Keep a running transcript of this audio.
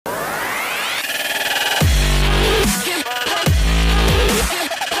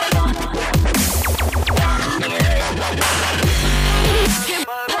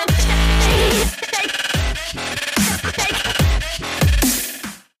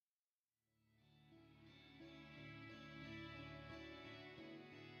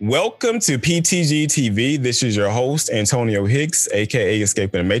Welcome to PTG TV. This is your host, Antonio Hicks, aka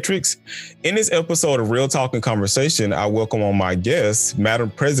Escaping the Matrix. In this episode of Real Talk and Conversation, I welcome on my guest, Madam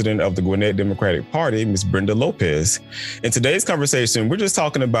President of the Gwinnett Democratic Party, Ms. Brenda Lopez. In today's conversation, we're just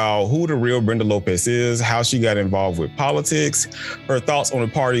talking about who the real Brenda Lopez is, how she got involved with politics, her thoughts on the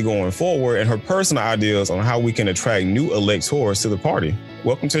party going forward, and her personal ideas on how we can attract new electors to the party.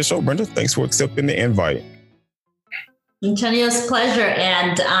 Welcome to the show, Brenda. Thanks for accepting the invite. Antonio's pleasure,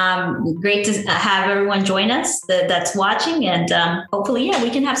 and great to have everyone join us that's watching, and hopefully, we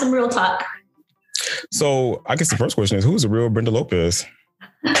can have some real talk. So I guess the first question is, who's the real Brenda Lopez?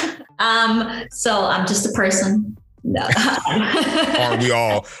 So I'm just a person. No. Aren't we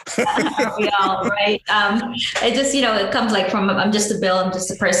all? Aren't we all, right? It just, it comes like from, I'm just a bill, I'm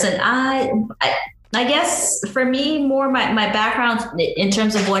just a person. I guess for me, more my background in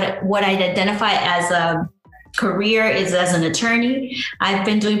terms of what I'd identify as a career is as an attorney. I've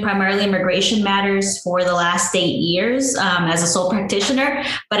been doing primarily immigration matters for the last 8 years as a sole practitioner,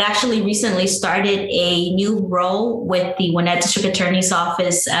 but actually recently started a new role with the Gwinnett District Attorney's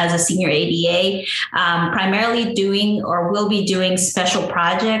Office as a senior ADA, primarily doing or will be doing special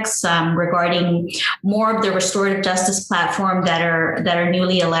projects regarding more of the restorative justice platform that are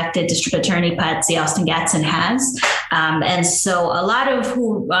newly elected District Attorney Patsy Austin Gatson has. And so a lot of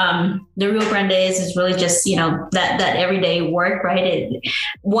who the real Brenda is really just, that everyday work, right?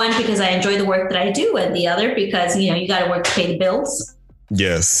 One, because I enjoy the work that I do, and the other because, you got to work to pay the bills.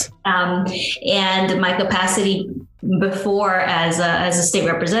 Yes. And my capacity before as a state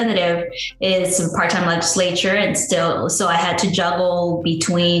representative is part-time legislature, and so I had to juggle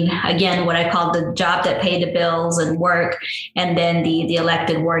between, again, what I call the job that paid the bills and work, and then the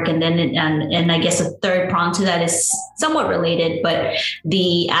elected work, and then and I guess a third prong to that is somewhat related, but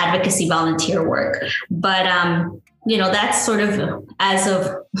the advocacy volunteer work. But that's sort of as of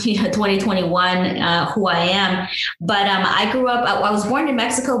 2021 who I am. But I grew up. I was born in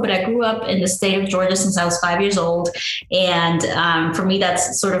Mexico, but I grew up in the state of Georgia since I was 5 years old. And for me,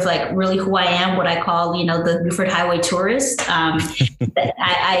 that's sort of like really who I am. What I call the Buford Highway tourist. I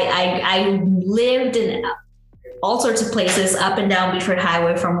lived in all sorts of places up and down Buford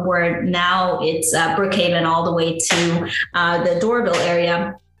Highway, from where now it's Brookhaven all the way to the Doraville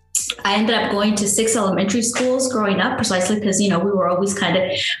area. I ended up going to 6 elementary schools growing up, precisely because, we were always kind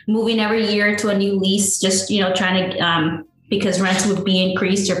of moving every year to a new lease, just, trying to, because rents would be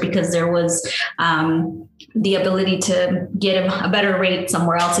increased, or because there was the ability to get a better rate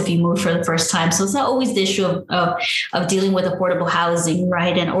somewhere else if you moved for the first time. So it's not always the issue of dealing with affordable housing,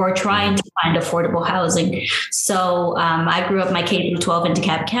 right? Or trying to find affordable housing. So I grew up my K through 12 in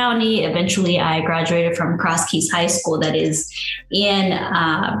DeKalb County. Eventually, I graduated from Cross Keys High School, that is in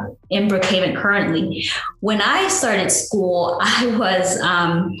Brookhaven currently. When I started school, I was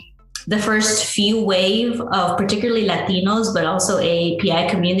the first few wave of particularly Latinos, but also AAPI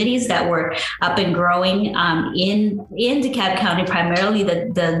communities that were up and growing in DeKalb County, primarily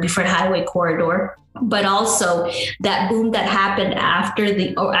the Buford Highway corridor, but also that boom that happened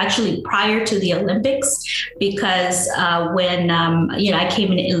prior to the Olympics, because when I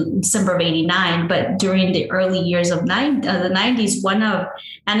came in December of '89, but during the early years of the '90s, one of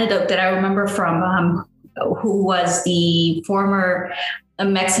anecdote that I remember from who was the former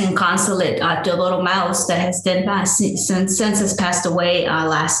Mexican consulate, Teodoro Maus, that has then since has passed away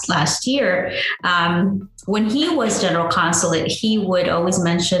last year. When he was general consulate, he would always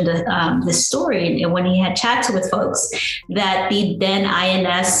mention this story, and when he had chats with folks, that the then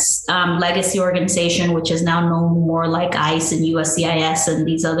INS legacy organization, which is now known more like ICE and USCIS and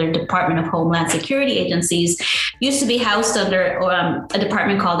these other Department of Homeland Security agencies, used to be housed under a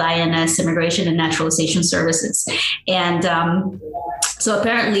department called INS, Immigration and Naturalization Services. And so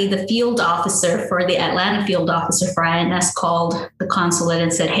apparently the the Atlanta field officer for INS called the consulate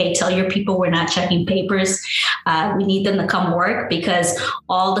and said, "Hey, tell your people we're not checking papers. We need them to come work," because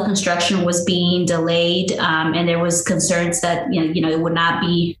all the construction was being delayed, and there was concerns that it would not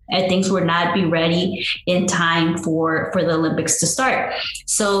be, things would not be ready in time for the Olympics to start.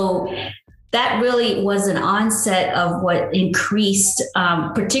 So that really was an onset of what increased,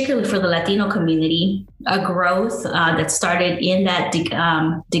 particularly for the Latino community, a growth that started in that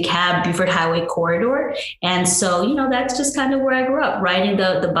DeKalb Buford Highway corridor. And so, that's just kind of where I grew up, riding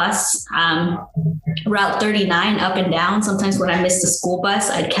the bus, Route 39 up and down. Sometimes when I missed the school bus,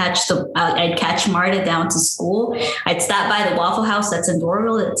 I'd catch Marta down to school. I'd stop by the Waffle House that's in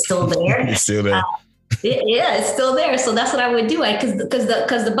Doraville. It's still there. It's still there. Yeah, it's still there. So that's what I would do, because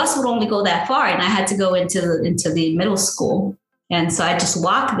the bus would only go that far, and I had to go into the middle school. And so I just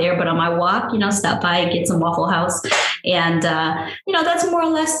walk there, but on my walk, stop by, get some Waffle House. And, that's more or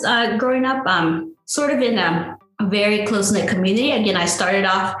less growing up sort of in a very close-knit community. Again, I started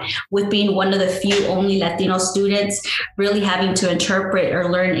off with being one of the few only Latino students, really having to interpret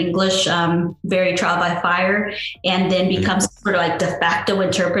or learn English very trial by fire, and then become sort of like de facto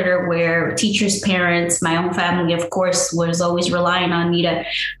interpreter, where teachers, parents, my own family, of course, was always relying on me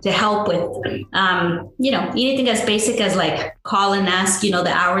to help with, anything as basic as like call and ask, the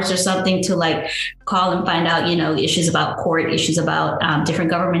hours or something, to like call and find out, issues about court, issues about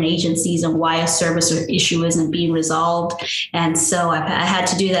different government agencies and why a service or issue isn't being resolved. And so I had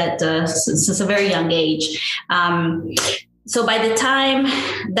to do that since a very young age. So by the time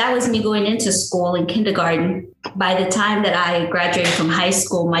that was me going into school in kindergarten, by the time that I graduated from high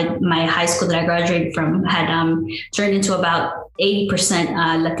school, my high school that I graduated from had turned into about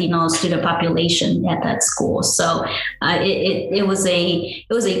 80% Latino student population at that school. So it was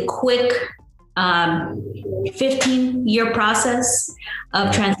a quick 15-year process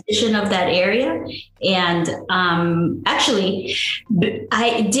of transition of that area. And actually,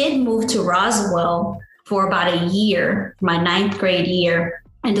 I did move to Roswell for about a year, my 9th grade year.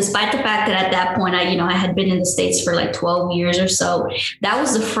 And despite the fact that at that point, I had been in the States for like 12 years or so, that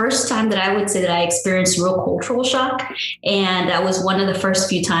was the first time that I would say that I experienced real cultural shock. And that was one of the first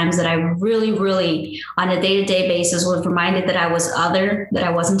few times that I really, really, on a day-to-day basis, was reminded that I was other, that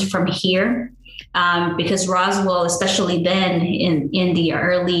I wasn't from here. Because Roswell, especially then in the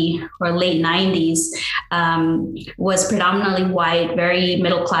early or late 90s, was predominantly white, very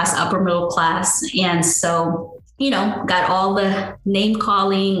middle class, upper middle class. And so, got all the name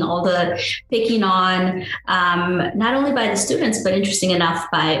calling, all the picking on, not only by the students, but interesting enough,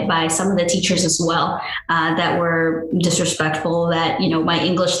 by some of the teachers as well, that were disrespectful. That, my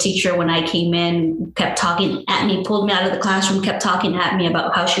English teacher, when I came in, kept talking at me, pulled me out of the classroom, kept talking at me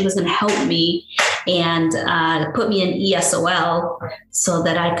about how she was going to help me and put me in ESOL so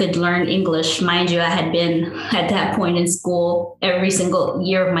that I could learn English. Mind you, I had been at that point in school, every single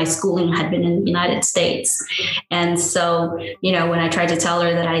year of my schooling had been in the United States. And so, when I tried to tell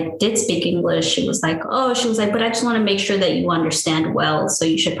her that I did speak English, she was like, but I just want to make sure that you understand well. So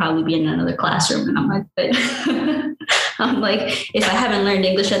you should probably be in another classroom. And I'm like, but if I haven't learned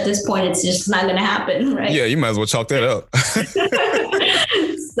English at this point, it's just not going to happen. Right. Yeah. You might as well chalk that up.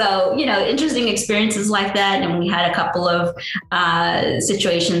 So, interesting experiences like that. And we had a couple of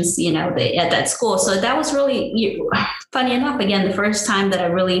situations, at that school. So that was really funny enough. Again, the first time that I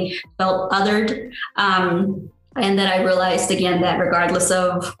really felt othered. And that I realized, again, that regardless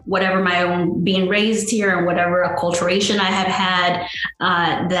of whatever my own being raised here and whatever acculturation I have had,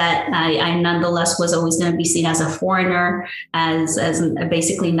 that I nonetheless was always going to be seen as a foreigner, as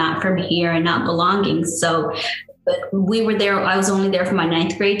basically not from here and not belonging. So we were there. I was only there for my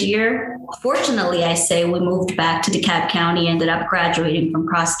 9th grade year. Fortunately, I say, we moved back to DeKalb County, ended up graduating from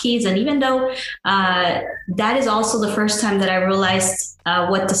Cross Keys. And even though that is also the first time that I realized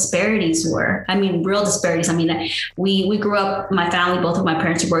what disparities were. I mean, real disparities. I mean, we grew up, my family, both of my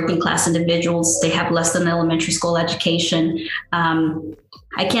parents are working class individuals. They have less than elementary school education.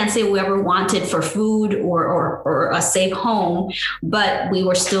 I can't say we ever wanted for food or a safe home, but we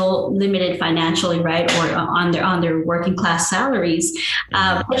were still limited financially, right? Or on their working class salaries.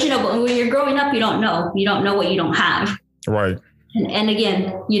 But when you're growing up, you don't know what you don't have. Right. And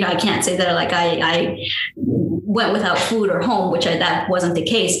again, I can't say that like I went without food or home, which that wasn't the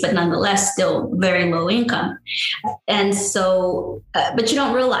case, but nonetheless, still very low income. And so, but you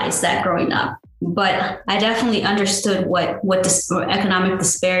don't realize that growing up. But I definitely understood what economic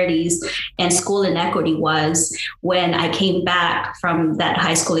disparities and school inequity was when I came back from that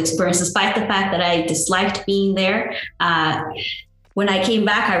high school experience, despite the fact that I disliked being there. When I came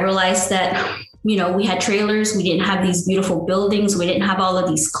back, I realized that we had trailers. We didn't have these beautiful buildings. We didn't have all of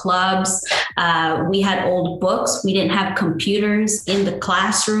these clubs. We had old books. We didn't have computers in the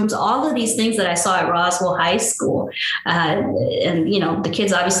classrooms. All of these things that I saw at Roswell High School. And, the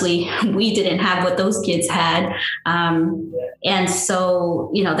kids, obviously, we didn't have what those kids had. And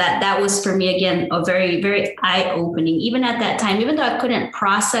so, that was for me, again, a very, very eye-opening. Even at that time, even though I couldn't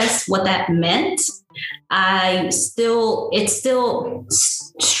process what that meant, it still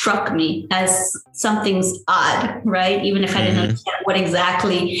struck me as something's odd, right? Even if I didn't understand what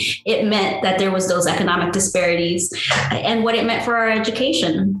exactly it meant, that there was those economic disparities and what it meant for our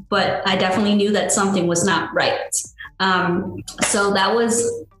education. But I definitely knew that something was not right. So that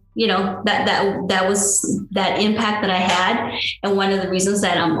was, that was that impact that I had. And one of the reasons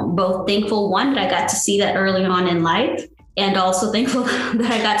that I'm both thankful, one, that I got to see that early on in life, and also thankful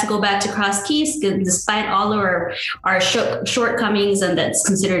that I got to go back to Cross Keys, despite all of our shortcomings, and that's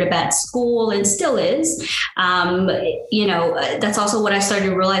considered a bad school and still is. That's also what I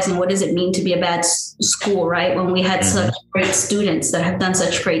started realizing. What does it mean to be a bad school, right? When we had such great students that have done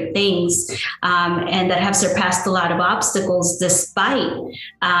such great things, and that have surpassed a lot of obstacles despite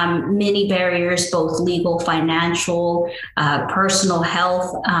many barriers, both legal, financial, personal,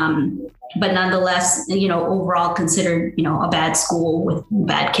 health, but nonetheless, overall considered, a bad school with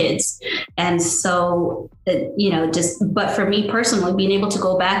bad kids. And so, but for me personally, being able to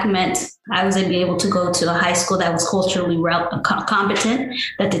go back meant I was able to go to a high school that was culturally competent,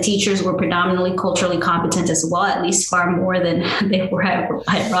 that the teachers were predominantly culturally competent as well, at least far more than they were at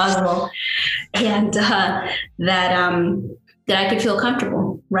Roswell. And that I could feel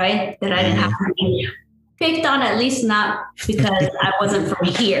comfortable, right? That I didn't have to be picked on, at least not because I wasn't from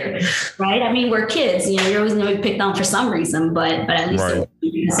here, right? I mean, we're kids, you're always going to be picked on for some reason, but at least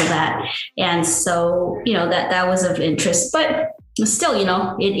because of that. And so, that was of interest, but still,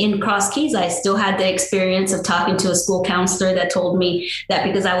 in Cross Keys, I still had the experience of talking to a school counselor that told me that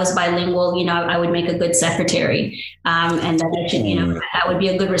because I was bilingual, I would make a good secretary, and that I should, I would be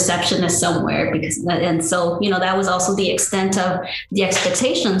a good receptionist somewhere and so, that was also the extent of the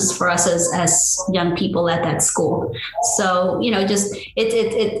expectations for us as young people at that school. So,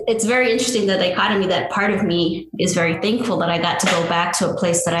 it's very interesting, the dichotomy that part of me is very thankful that I got to go back to a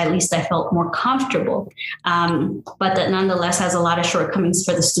place that at least I felt more comfortable, but that nonetheless has a lot of shortcomings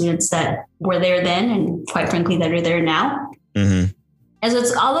for the students that were there then, and quite frankly, that are there now. Mm-hmm. And so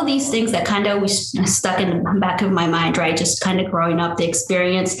it's all of these things that kind of always stuck in the back of my mind, right? Just kind of growing up, the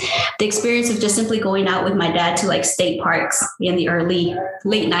experience of just simply going out with my dad to like state parks in the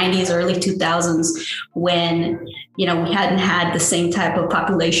late 90s, early 2000s, when, we hadn't had the same type of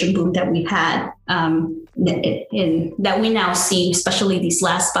population boom that we've had, that we now see, especially these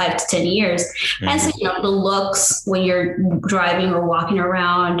last 5 to 10 years. Mm-hmm. And so, the looks when you're driving or walking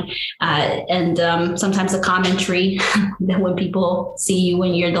around, and sometimes the commentary that when people see you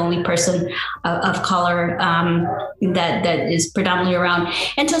when you're the only person of color that is predominantly around.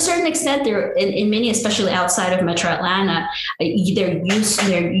 And to a certain extent, they're in many, especially outside of Metro Atlanta, they're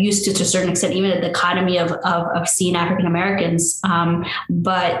used to a certain extent, even a dichotomy of seeing African Americans,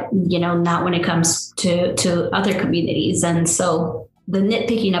 but not when it comes to other communities. And so the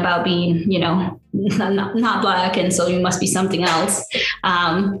nitpicking about being, not Black, and so you must be something else,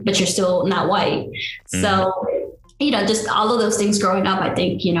 but you're still not white. Mm. So, just all of those things growing up, I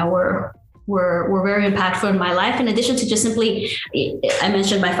think, were very impactful in my life. In addition to just simply, I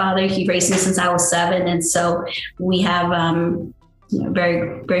mentioned my father, he raised me since I was 7. And so we have,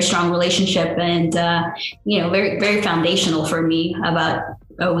 very, very strong relationship, and, very, very foundational for me about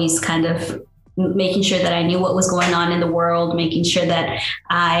always kind of making sure that I knew what was going on in the world, making sure that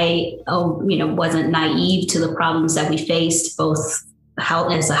I, wasn't naive to the problems that we faced, both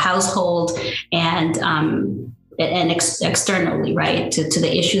as a household and externally, right, to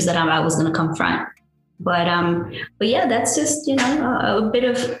the issues that I was going to confront. But yeah, that's just, a bit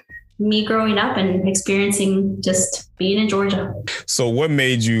of me growing up and experiencing just being in Georgia. So what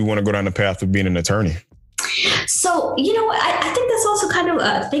made you want to go down the path of being an attorney? So, I think that's also kind of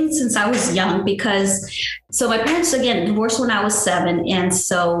a thing since I was young, because so my parents, again, divorced when I was 7. And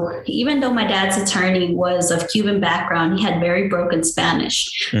so even though my dad's attorney was of Cuban background, he had very broken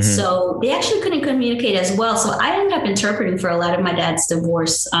Spanish. Mm-hmm. So they actually couldn't communicate as well. So I ended up interpreting for a lot of my dad's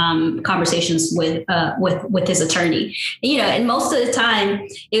divorce conversations with his attorney. And most of the time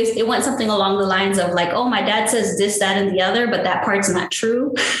it went something along the lines of like, oh, my dad says this, that, and the other, but that part's not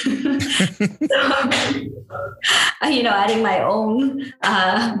true. Adding my own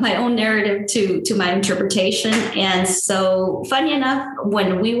narrative to my interpretation. And so funny enough,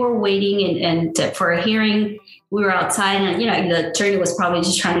 when we were waiting for a hearing, we were outside, and, the attorney was probably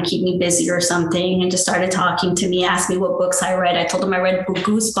just trying to keep me busy or something, and just started talking to me, asked me what books I read. I told him I read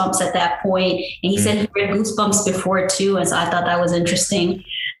Goosebumps at that point, and he said he read Goosebumps before too. And so I thought that was interesting.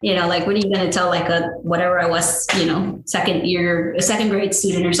 Like, when are you going to tell like whatever I was, second grade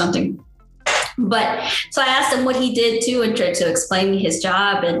student or something. But so I asked him what he did too, and tried to explain me his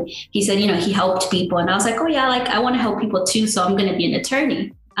job. And he said, he helped people. And I was like, oh yeah, like I want to help people too. So I'm going to be an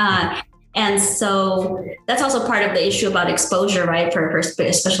attorney. And so that's also part of the issue about exposure, right? For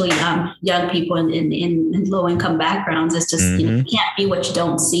especially young people in low income backgrounds. It's just, you can't be what you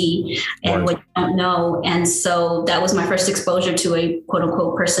don't see and what you don't know. And so that was my first exposure to a quote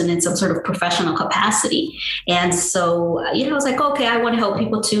unquote person in some sort of professional capacity. And so, I was like, okay, I want to help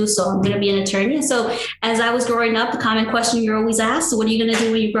people too. So I'm going to be an attorney. And so as I was growing up, the common question you're always asked, what are you going to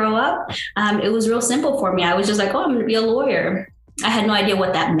do when you grow up? It was real simple for me. I was just like, oh, I'm going to be a lawyer. I had no idea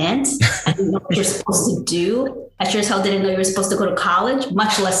what that meant. I didn't know what you're supposed to do. I sure as hell didn't know you were supposed to go to college,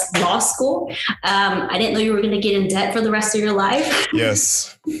 much less law school. I didn't know you were going to get in debt for the rest of your life.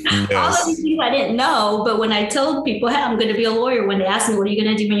 Yes. All of these things I didn't know. But when I told people, hey, I'm going to be a lawyer, when they asked me, what are you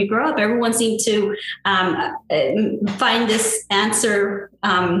going to do when you grow up? Everyone seemed to find this answer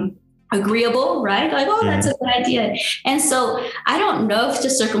agreeable, right? Like, oh, that's a good idea. And so I don't know if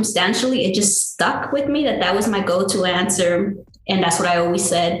just circumstantially, it just stuck with me that was my go-to answer. And that's what I always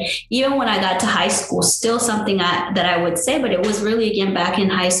said. Even when I got to high school, still something that I would say, but it was really, again, back in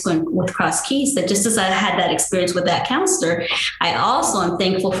high school with Cross Keys, that just as I had that experience with that counselor, I also am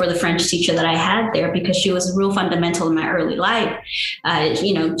thankful for the French teacher that I had there, because she was real fundamental in my early life.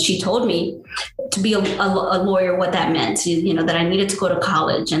 She told me to be a lawyer, what that meant, that I needed to go to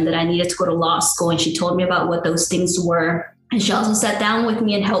college and that I needed to go to law school. And she told me about what those things were. And she also sat down with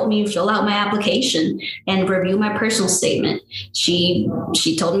me and helped me fill out my application and review my personal statement. She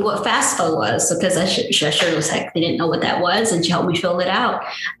told me what FAFSA was, because I sure as heck didn't know what that was. And she helped me fill it out.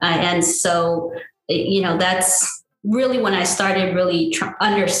 And so, that's really when I started really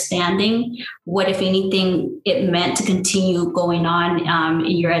understanding what, if anything, it meant to continue going on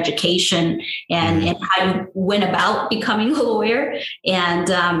in your education and how you went about becoming a lawyer. And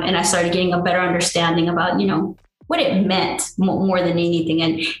I started getting a better understanding about, what it meant more than anything,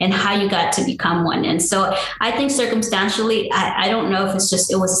 and how you got to become one. And so I think circumstantially, I don't know if it's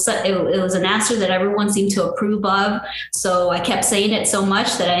just, it was an answer that everyone seemed to approve of. So I kept saying it so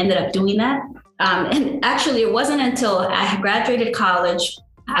much that I ended up doing that. And actually, it wasn't until I graduated college,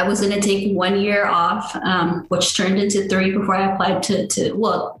 I was going to take 1 year off, which turned into 3 before I applied to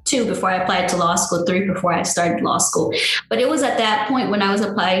 2 before I applied to law school, 3 before I started law school. But it was at that point when I was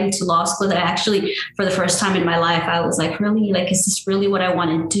applying to law school that I actually, for the first time in my life, I was like, really, like, is this really what I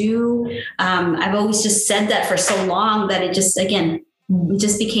want to do? I've always just said that for so long that it just, again,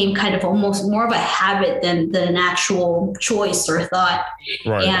 just became kind of almost more of a habit than an actual choice or thought.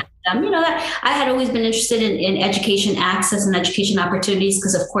 Right. And that I had always been interested in education access and education opportunities,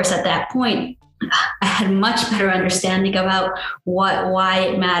 because of course at that point I had much better understanding about why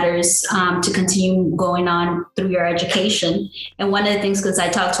it matters to continue going on through your education. And one of the things, because I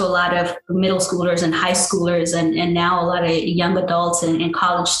talk to a lot of middle schoolers and high schoolers and now a lot of young adults and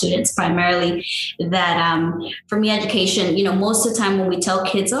college students primarily, that for me, education, most of the time when we tell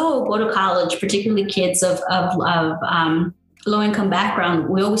kids, oh, go to college, particularly kids of low-income background,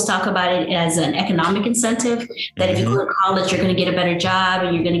 we always talk about it as an economic incentive, that if you go to college, you're going to get a better job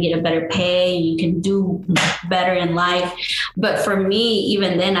and you're going to get a better pay and you can do better in life. But for me,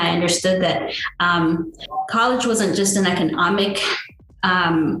 even then, I understood that college wasn't just an economic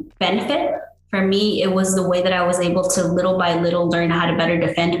benefit. For me, it was the way that I was able to little by little learn how to better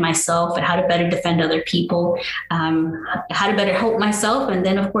defend myself and how to better defend other people, how to better help myself, and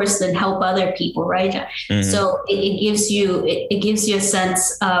then of course then help other people, right? So it gives you a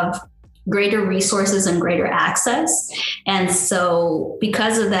sense of greater resources and greater access. And so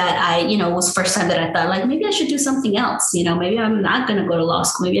because of that, it was the first time that I thought, like, maybe I should do something else. Maybe I'm not going to go to law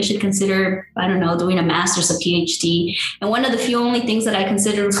school. Maybe I should consider, doing a master's, a PhD. And one of the few only things that I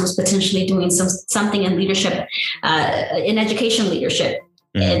considered was potentially doing something in leadership, in education leadership.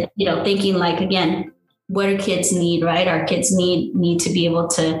 And, thinking like, again, what do kids need, right? Our kids need to be able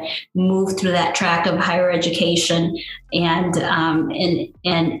to move through that track of higher education and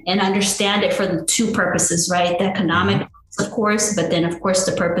understand it for the two purposes, right? The economic, of course, but then of course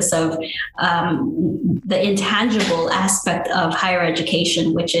the purpose of the intangible aspect of higher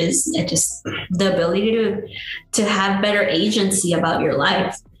education, which is just the ability to have better agency about your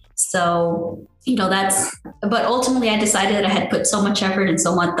life. So, but ultimately I decided that I had put so much effort and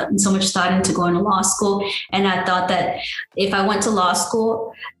so much thought into going to law school. And I thought that if I went to law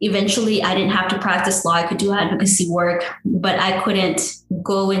school, eventually I didn't have to practice law. I could do advocacy work, but I couldn't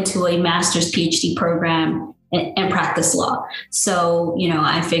go into a master's PhD program and practice law. So,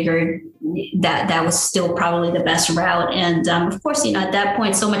 I figured that was still probably the best route. And of course, at that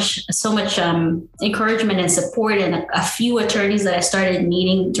point, so much encouragement and support, and a few attorneys that I started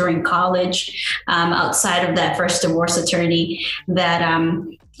meeting during college, outside of that first divorce attorney, that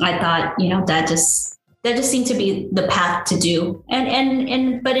I thought, that just seemed to be the path to do.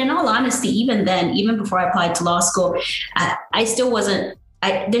 But in all honesty, even then, even before I applied to law school, I still wasn't,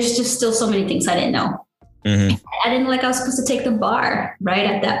 there's just still so many things I didn't know. Mm-hmm. I didn't I was supposed to take the bar right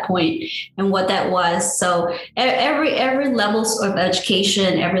at that point and what that was. So every level of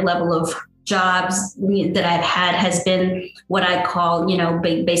education, every level of jobs that I've had has been what I call,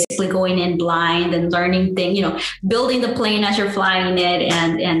 basically going in blind and learning things, building the plane as you're flying it,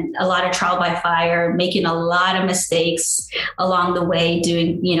 and a lot of trial by fire, making a lot of mistakes along the way,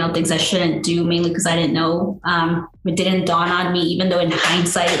 doing, things I shouldn't do, mainly because I didn't know. It didn't dawn on me, even though in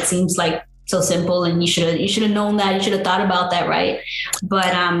hindsight, it seems like so simple, and you should have known that, you should have thought about that, right?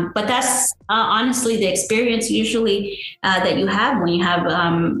 But that's honestly the experience usually that you have when you have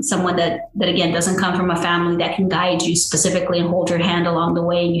someone that again doesn't come from a family that can guide you specifically and hold your hand along the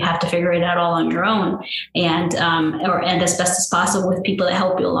way, and you have to figure it out all on your own, and as best as possible with people that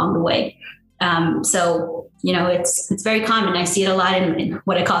help you along the way. So it's very common. I see it a lot in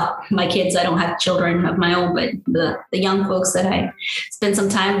what I call my kids. I don't have children of my own, but the young folks that I spend some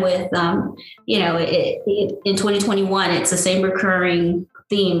time with, in 2021, it's the same recurring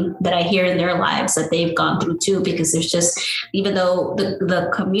theme that I hear in their lives that they've gone through too, because there's just, even though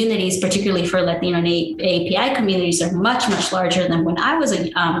the communities, particularly for Latino and API communities, are much, much larger than when I was a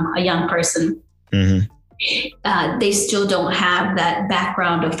young person. Mm-hmm. They still don't have that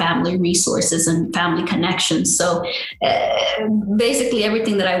background of family resources and family connections. So basically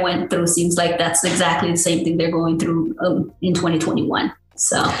everything that I went through seems like that's exactly the same thing they're going through in 2021.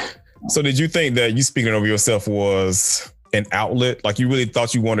 So did you think that you speaking over yourself was an outlet? Like you really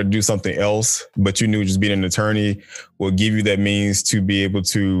thought you wanted to do something else, but you knew just being an attorney will give you that means to be able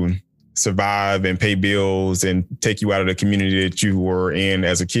to survive and pay bills and take you out of the community that you were in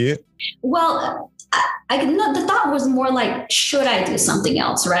as a kid? Well, the thought was more like, should I do something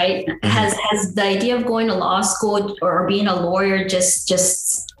else, right? Mm-hmm. Has the idea of going to law school or being a lawyer just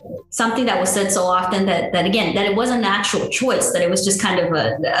something that was said so often that again, that it wasn't a natural choice, that it was just kind of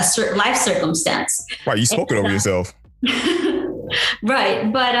a certain life circumstance. Right. You spoke it over yourself. Right.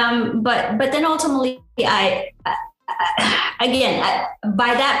 But then ultimately by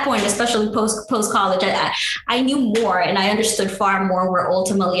that point, especially post college, I knew more and I understood far more, where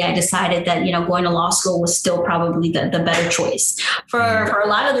ultimately I decided that, going to law school was still probably the better choice for a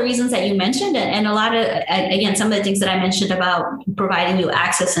lot of the reasons that you mentioned. And a lot of, again, some of the things that I mentioned about providing you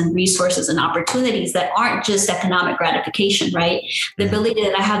access and resources and opportunities that aren't just economic gratification, right? The ability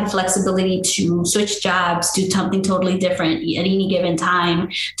that I have the flexibility to switch jobs, do something totally different at any given time,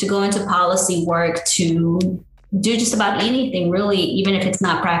 to go into policy work, to do just about anything, really, even if it's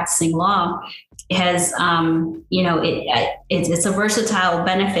not practicing law, has, it's a versatile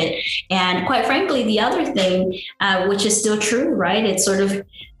benefit. And quite frankly, the other thing, which is still true, right? It's sort of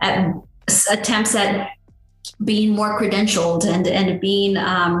attempts at being more credentialed and being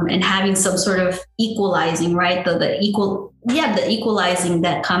and having some sort of equalizing, right? The equalizing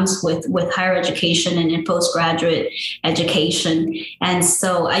that comes with higher education and in postgraduate education. And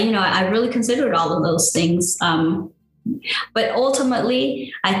so I really considered all of those things. But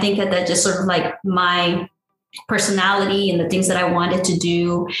ultimately, I think that just sort of like my personality and the things that I wanted to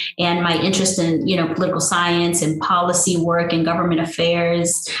do, and my interest in, political science and policy work and government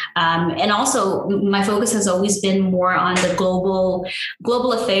affairs. And also my focus has always been more on the global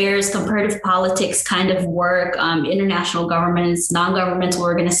affairs, comparative politics kind of work, international governments, non-governmental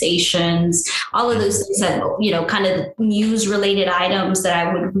organizations, all of those things that, kind of news related items that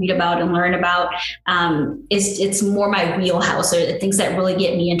I would read about and learn about. It's more my wheelhouse, or the things that really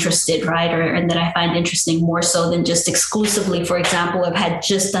get me interested, right? And that I find interesting more so than just exclusively, for example, I've had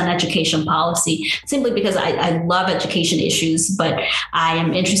just done education policy, simply because I love education issues, but I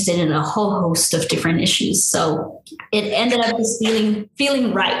am interested in a whole host of different issues. So it ended up just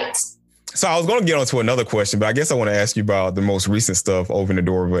feeling right. So I was going to get on to another question, but I guess I want to ask you about the most recent stuff over in the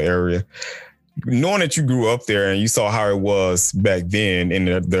Doraville area. Knowing that you grew up there and you saw how it was back then in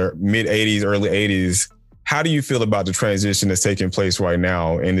the mid 80s, early 80s, how do you feel about the transition that's taking place right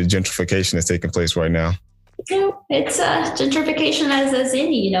now and the gentrification that's taking place right now? It's gentrification as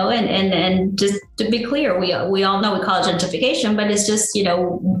any, and just to be clear, we all know we call it gentrification, but it's just,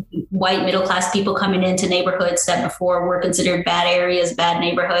 white middle class people coming into neighborhoods that before were considered bad areas, bad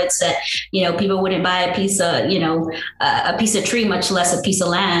neighborhoods that, people wouldn't buy a piece of tree, much less a piece of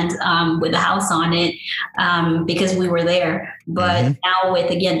land with a house on it because we were there. But now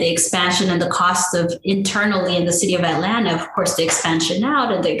with, again, the expansion and the cost of internally in the city of Atlanta, of course, the expansion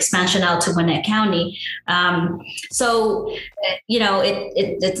out and the expansion out to Gwinnett County. So,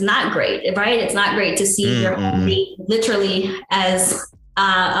 it's not great, right? It's not great to see your home literally as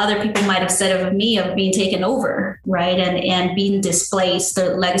other people might have said of me of being taken over, right? And being displaced,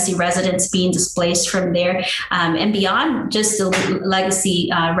 the legacy residents being displaced from there, and beyond just the legacy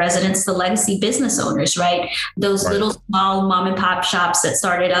residents, the legacy business owners, right? Those little small mom and pop shops that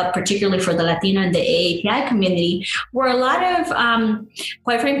started up, particularly for the Latina and the AAPI community, were a lot of,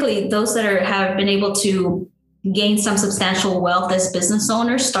 quite frankly, those that have been able to gain some substantial wealth as business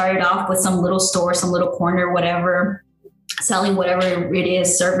owners, started off with some little store, some little corner, whatever, selling whatever it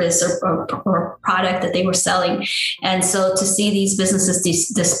is, service or product that they were selling. And so to see these businesses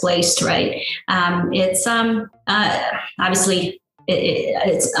displaced, right? It's obviously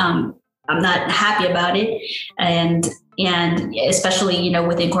it's I'm not happy about it. And especially,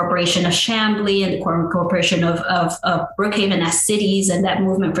 with the incorporation of Chambly and the incorporation of Brookhaven as cities, and that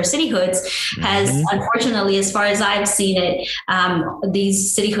movement for cityhoods has, unfortunately, as far as I've seen it,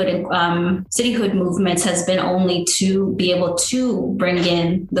 these cityhood movements has been only to be able to bring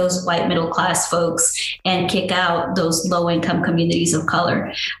in those white middle class folks and kick out those low income communities of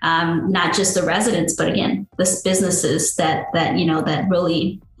color, not just the residents, but again, the businesses that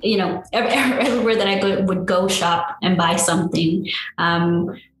really, everywhere that I would go shop and buy something,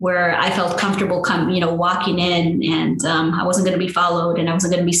 where I felt comfortable walking in, and I wasn't going to be followed and I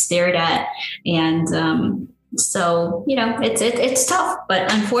wasn't going to be stared at. And so, it's tough,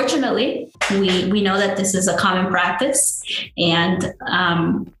 but unfortunately we know that this is a common practice. And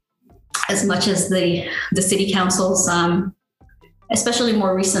as much as the city councils, especially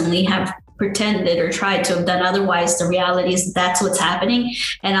more recently, have pretended or tried to have done otherwise, the reality is that's what's happening.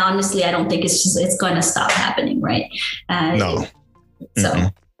 And honestly, I don't think it's going to stop happening. Right. No. So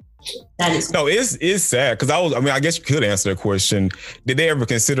that is. No, it's sad. Cause I guess you could answer that question. Did they ever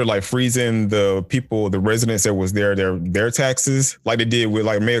consider like freezing the residents that was there, their taxes, like they did with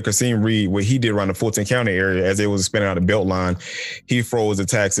like Mayor Kasim Reed, what he did around the Fulton County area as they was expanding out the Beltline? He froze the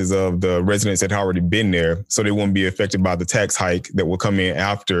taxes of the residents that had already been there, so they wouldn't be affected by the tax hike that will come in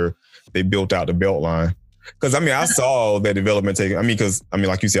after they built out the Beltline. Because I saw that development taking.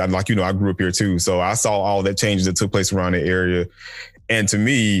 Like you said, I grew up here too, so I saw all that changes that took place around the area. And to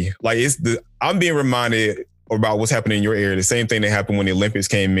me, like I'm being reminded about what's happening in your area. The same thing that happened when the Olympics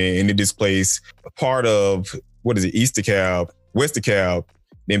came in and it displaced part of East DeKalb, West DeKalb,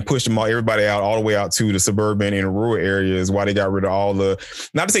 then pushed everybody out all the way out to the suburban and rural areas. While they got rid of all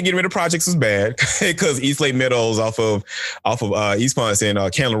not to say getting rid of projects was bad, because East Lake Meadows off of East Ponce and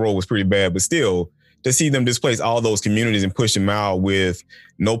Candler Road was pretty bad, but still to see them displace all those communities and push them out with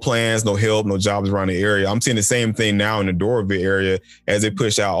no plans, no help, no jobs around the area. I'm seeing the same thing now in the Doraville area as they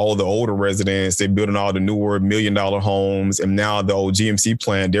push out all the older residents. They're building all the newer $1 million homes. And now the old GMC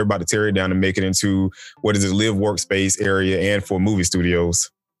plant, they're about to tear it down and make it into live workspace area and for movie studios.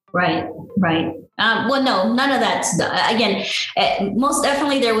 Right. Well, no, none of that. Again, most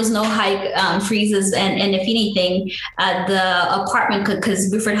definitely there was no hike freezes. And if anything, the apartment,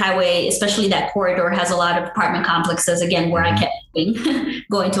 because Buford Highway, especially that corridor, has a lot of apartment complexes, again, where I kept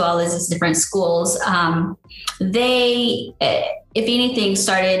going to all these different schools. They, if anything,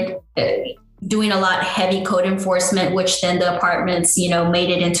 started doing a lot heavy code enforcement, which then the apartments, made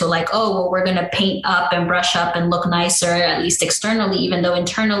it into like, oh, well, we're going to paint up and brush up and look nicer, at least externally, even though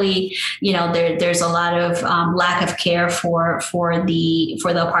internally, there's a lot of lack of care for the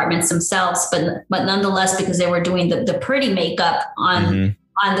apartments themselves. But nonetheless, because they were doing the pretty makeup on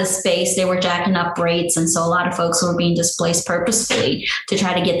the space, they were jacking up rates. And so a lot of folks were being displaced purposefully to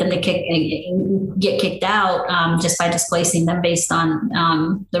try to get them to get kicked out, just by displacing them based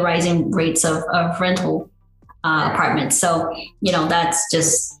on the rising rates of rental apartments. So, that's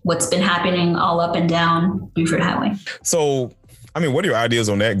just what's been happening all up and down Buford Highway. So, what are your ideas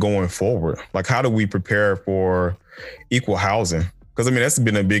on that going forward? Like, how do we prepare for equal housing? Because that's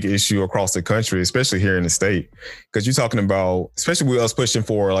been a big issue across the country, especially here in the state. Because you're talking about, especially with us pushing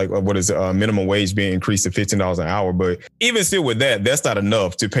for minimum wage being increased to $15 an hour. But even still with that, that's not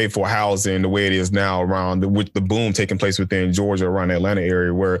enough to pay for housing the way it is now with the boom taking place within Georgia, around the Atlanta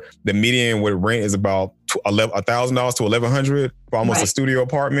area, where the median with rent is about $1,000 to $1,100 for almost a studio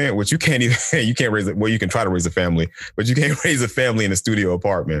apartment, which you can't raise it. Well, you can try to raise a family, but you can't raise a family in a studio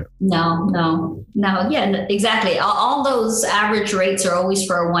apartment. No. Yeah, exactly. All those average rates are always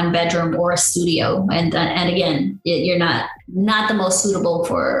for a 1-bedroom or a studio. And again, you're not the most suitable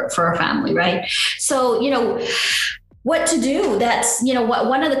for a family. Right. So, what to do? That's,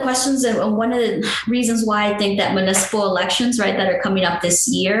 one of the questions and one of the reasons why I think that municipal elections, right, that are coming up this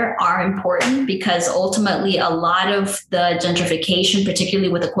year are important, because ultimately a lot of the gentrification,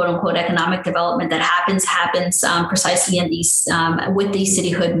 particularly with the quote unquote economic development that happens precisely in these with these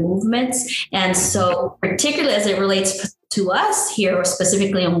cityhood movements. And so particularly as it relates to us here, or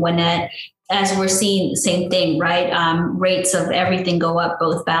specifically in Gwinnett, as we're seeing the same thing, right? Rates of everything go up,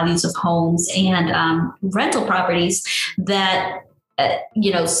 both values of homes and rental properties, that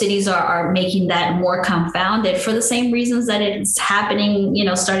cities are making that more confounded for the same reasons that it's happening,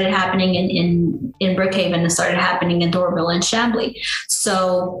 started happening in Brookhaven and started happening in Doraville and Chamblee.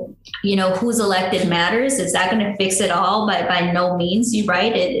 So, who's elected matters. Is that going to fix it all? By no means, you're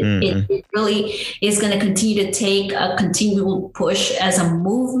right. It really is going to continue to take a continual push as a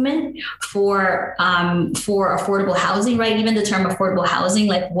movement for affordable housing, right? Even the term affordable housing,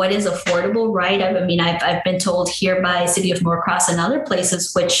 like what is affordable, right? I've been told here by City of Norcross and other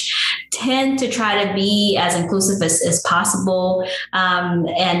places, which tend to try to be as inclusive as possible,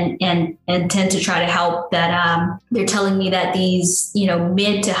 and tend to try to help, that they're telling me that these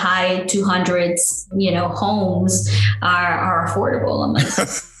mid to high 200s homes are affordable. I'm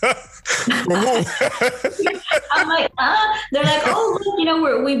like, they're like, oh,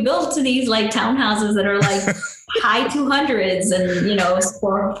 look, we built to these like townhouses that are like high 200s and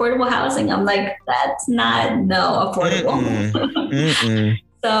for affordable housing. I'm like, that's not affordable.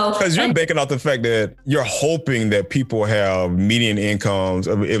 So, because you're banking off the fact that you're hoping that people have median incomes,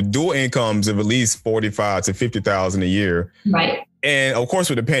 if dual incomes of at least 45 to 50,000 a year, right? And of course,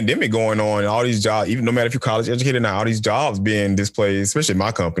 with the pandemic going on, all these jobs, even no matter if you're college educated now, all these jobs being displaced, especially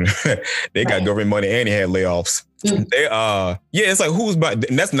my company, they got government money and they had layoffs. Mm-hmm. It's like, who's buying?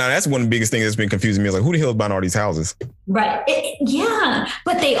 That's one of the biggest things that's been confusing me. Is like, who the hell is buying all these houses? Right.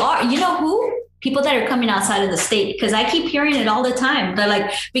 But they are. You know who? People that are coming outside of the state, because I keep hearing it all the time. They're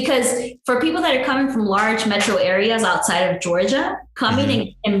like, because for people that are coming from large metro areas outside of Georgia,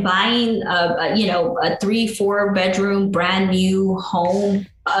 coming and buying a 3-4 bedroom brand new home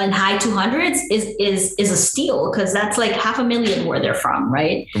in high 200s is a steal, because that's like $500,000 where they're from,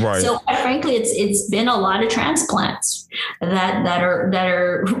 right? So quite frankly, it's been a lot of transplants that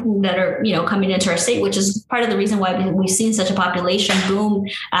are coming into our state, which is part of the reason why we've seen such a population boom,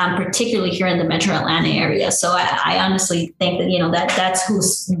 particularly here in the Metro Atlanta area. So I honestly think that that's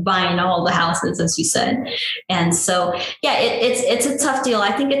who's buying all the houses, as you said. And so it's a tough deal.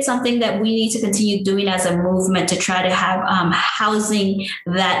 I think it's something that we need to continue doing as a movement to try to have housing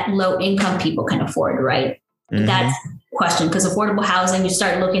that low income people can afford, right? Mm-hmm. That's the question, because affordable housing, you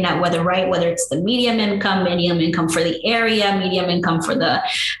start looking at whether it's the medium income for the area, medium income for the,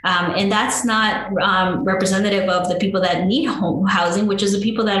 and that's not representative of the people that need home housing, which is the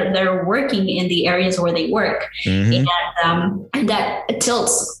people that are working in the areas where they work. Mm-hmm. And that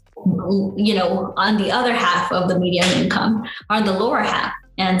tilts, on the other half of the medium income, on the lower half.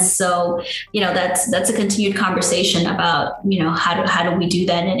 And so, that's a continued conversation about, how do we do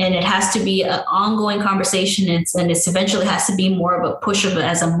that? And it has to be an ongoing conversation. And it eventually has to be more of a push of it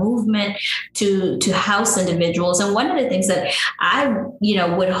as a movement to house individuals. And one of the things that I,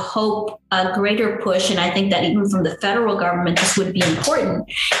 would hope a greater push, and I think that even from the federal government, this would be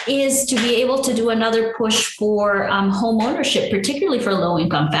important, is to be able to do another push for home ownership, particularly for low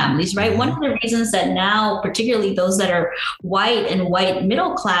income families, right? One of the reasons that now, particularly those that are white and white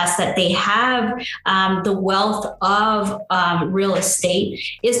middle class, that they have the wealth of real estate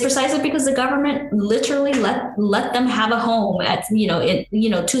is precisely because the government literally let them have a home at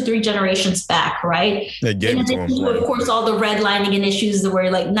 2-3 generations back, right? In addition to, of course, all the redlining and issues that were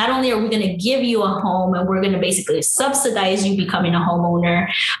like, not only are we going to give you a home and we're going to basically subsidize you becoming a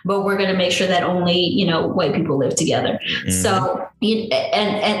homeowner, but we're going to make sure that only white people live together. Mm-hmm. So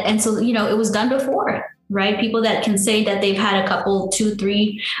so it was done before. Right? People that can say that they've had a couple, 2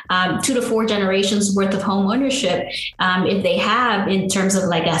 to 4 generations worth of home ownership. If they have, in terms of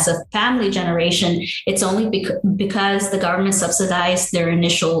like as a family generation, it's only because the government subsidized their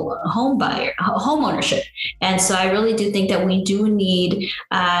initial home ownership. And so I really do think that we do need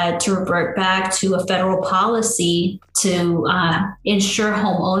to revert back to a federal policy to ensure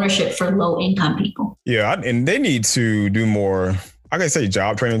home ownership for low income people. Yeah. And they need to do more, I gotta say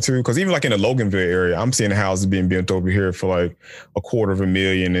job training too, because even like in the Loganville area, I'm seeing houses being built over here for like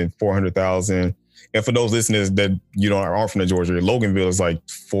 $250,000 and $400,000. And for those listeners that aren't from the Georgia area, Loganville is like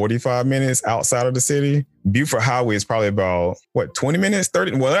 45 minutes outside of the city. Beaufort Highway is probably about 20 minutes,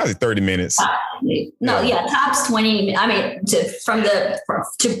 30. Well, that's 30 minutes. Tops 20. I mean, from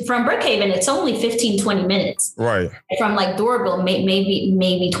Brookhaven, it's only 15-20 minutes. Right. From like Doraville,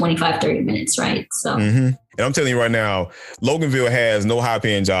 maybe 25-30 minutes, right? So. Mm-hmm. And I'm telling you right now, Loganville has no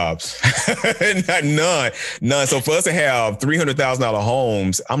high-paying jobs. None. So for us to have $300,000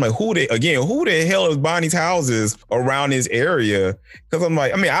 homes, I'm like, who the hell is buying these houses around this area? Because I'm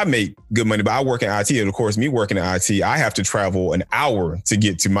like, I make good money, but I work in IT. And of course, course, me working in IT, I have to travel an hour to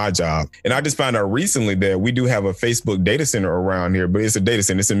get to my job. And I just found out recently that we do have a Facebook data center around here, but it's a data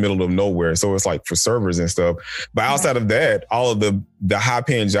center. It's in the middle of nowhere. So it's like for servers and stuff. But outside of that, all of the high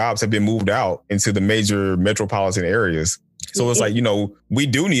paying jobs have been moved out into the major metropolitan areas. So it's like, we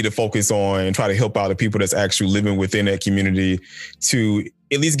do need to focus on and try to help out the people that's actually living within that community to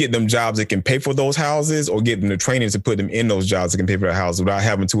at least get them jobs that can pay for those houses, or get them the training to put them in those jobs that can pay for the houses without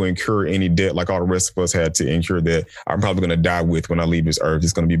having to incur any debt like all the rest of us had to incur that I'm probably going to die with when I leave this earth.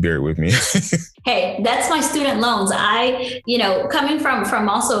 It's going to be buried with me. Hey, that's my student loans. Coming from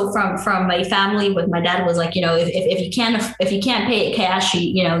a family with my dad was like, if you can't pay it cash,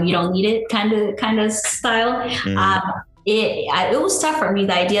 you don't need it kind of style. Mm-hmm. It was tough for me,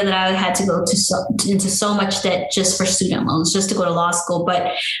 the idea that I had to go into so much debt just for student loans, just to go to law school.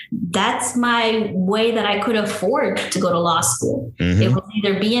 But that's my way that I could afford to go to law school. Mm-hmm. It was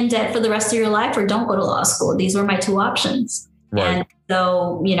either be in debt for the rest of your life or don't go to law school. These were my two options. Right. And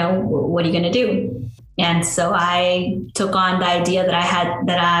so, what are you going to do? And so I took on the idea that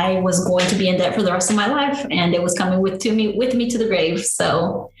I was going to be in debt for the rest of my life, and it was coming with me to the grave.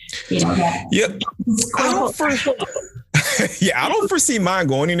 So, Yep. I don't foresee mine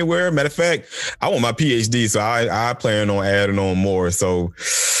going anywhere. Matter of fact, I want my PhD, so I plan on adding on more. So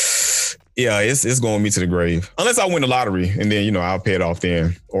yeah, it's going with me to the grave. Unless I win the lottery and then, I'll pay it off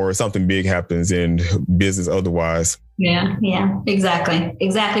then, or something big happens in business otherwise. Yeah, exactly.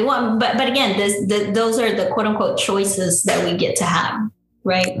 Well, but again, those are the quote unquote choices that we get to have,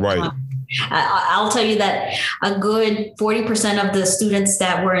 right? Right. I'll tell you that a good 40% of the students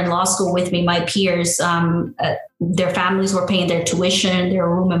that were in law school with me, my peers, their families were paying their tuition, their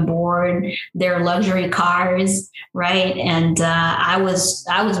room and board, their luxury cars, right? And I was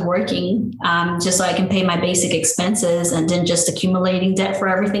working just so I can pay my basic expenses, and then just accumulating debt for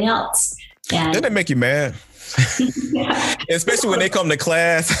everything else. And didn't that make you mad? Yeah. Especially when they come to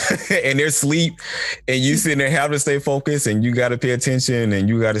class and they're asleep and you sitting there having to stay focused, and you got to pay attention and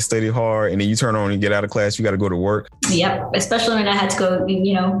you got to study hard, and then you turn on and get out of class, you got to go to work. Yep. Especially when I had to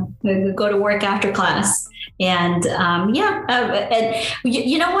go to work after class. And and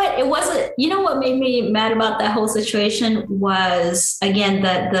you know what? It wasn't. You know what made me mad about that whole situation was, again,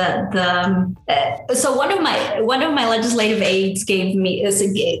 so one of my legislative aides shared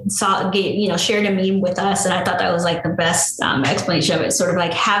a meme with us, and I thought that was like the best explanation of it. Sort of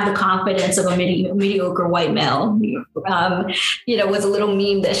like, have the confidence of a mediocre white male. Was a little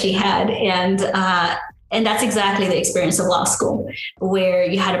meme that she had, and that's exactly the experience of law school, where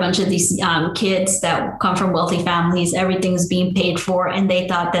you had a bunch of these kids that come from wealthy families. Everything's being paid for, and they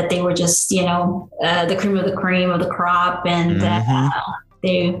thought that they were just, the cream of the crop, and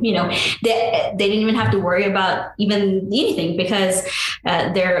they didn't even have to worry about even anything, because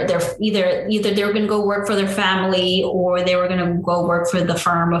they're either they were going to go work for their family, or they were going to go work for the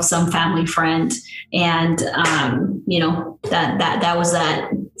firm of some family friend, and that was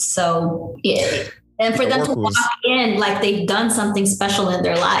that. So yeah. And for them to walk in like they've done something special in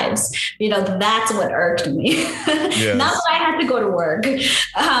their lives, that's what irked me. Yes. Not that I had to go to work,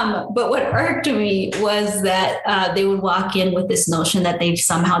 but what irked me was that they would walk in with this notion that they've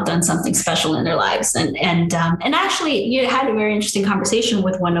somehow done something special in their lives. And actually, you had a very interesting conversation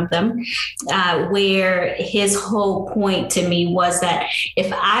with one of them, where his whole point to me was that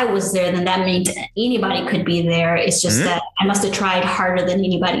if I was there, then that means anybody could be there. It's just that I must have tried harder than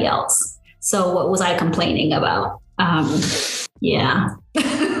anybody else. So what was I complaining about? Yeah. So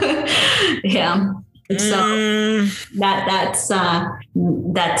that's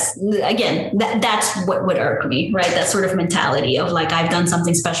what would irk me, right? That sort of mentality of like, I've done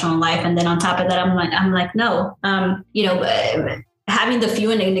something special in life, and then on top of that, I'm like, no, having the few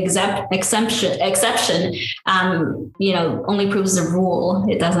and an exception, only proves the rule.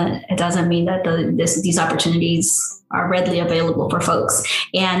 It doesn't mean that these opportunities are readily available for folks.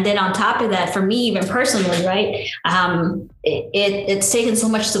 And then on top of that, for me, even personally, right, it's taken so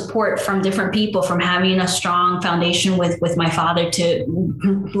much support from different people, from having a strong foundation with my father, to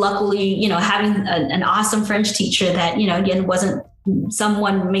luckily, having an awesome French teacher that, again, wasn't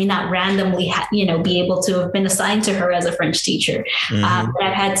someone may not randomly, be able to have been assigned to her as a French teacher. But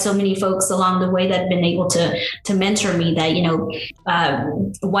I've had so many folks along the way that have been able to mentor me that,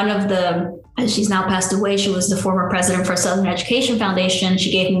 one of the, she's now passed away. She was the former president for Southern Education Foundation. She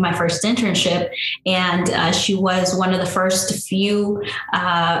gave me my first internship, and she was one of the first few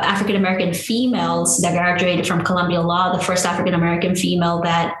African-American females that graduated from Columbia Law, the first African-American female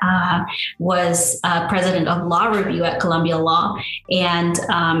that was president of Law Review at Columbia Law. And,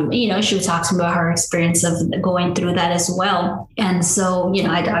 she would talk to me about her experience of going through that as well. And so,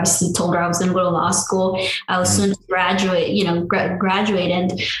 I obviously told her I was going to go to law school. I was soon to graduate.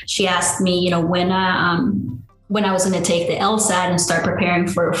 And she asked me, when I was going to take the LSAT and start preparing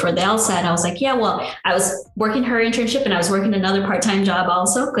for the LSAT. I was like, yeah, well, I was working her internship and I was working another part-time job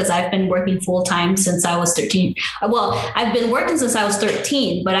also, because I've been working full-time since I was 13. Well, I've been working since I was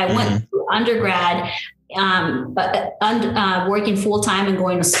 13, but I went to undergrad, working full-time and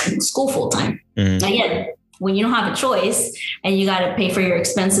going to school full-time. Again, when you don't have a choice and you got to pay for your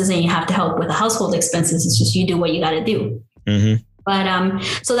expenses and you have to help with the household expenses, it's just you do what you got to do. But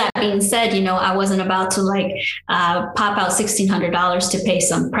so that being said, I wasn't about to pop out $1,600 to pay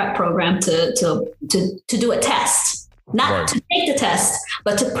some prep program to do a test. Not to take the test,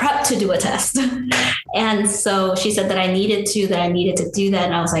 but to prep to do a test. And so she said that I needed to do that.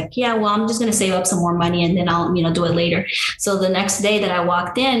 And I was like, yeah, well, I'm just going to save up some more money and then I'll, do it later. So the next day that I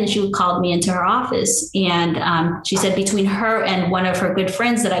walked in, she called me into her office and she said between her and one of her good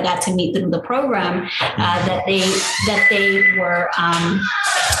friends that I got to meet through the program, that they were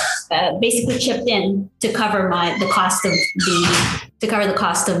basically chipped in to cover the cost of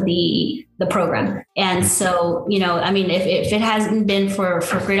the program. And so, if it hasn't been for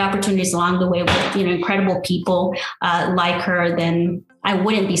great opportunities along the way with, incredible people like her, then I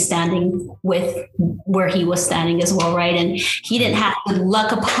wouldn't be standing with where he was standing as well. Right. And he didn't have to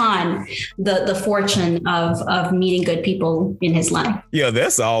luck upon the fortune of meeting good people in his life. Yeah,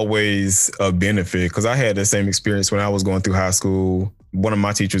 that's always a benefit, because I had the same experience when I was going through high school. One of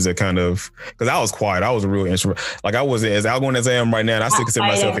my teachers that because I was quiet. I was a real introvert. Like, I wasn't as outgoing as I am right now. And I still consider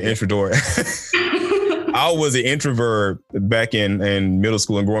myself an introvert. I was an introvert back in middle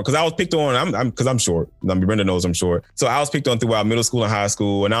school and growing, because I was picked on, because I'm short. Brenda knows I'm short. So I was picked on throughout middle school and high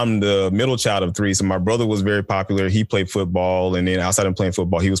school, and I'm the middle child of three. So my brother was very popular. He played football, and then outside of playing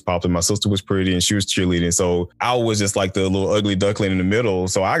football, he was popular. My sister was pretty and she was cheerleading. So I was just like the little ugly duckling in the middle.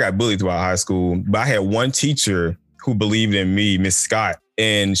 So I got bullied throughout high school. But I had one teacher who believed in me, Miss Scott.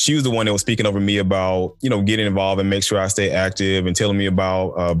 And she was the one that was speaking over me about, getting involved and make sure I stay active, and telling me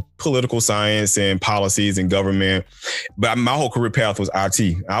about political science and policies and government. But my whole career path was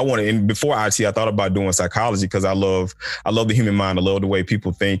IT. And before IT, I thought about doing psychology, because I love the human mind. I love the way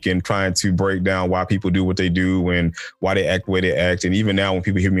people think and trying to break down why people do what they do and why they act the way they act. And even now when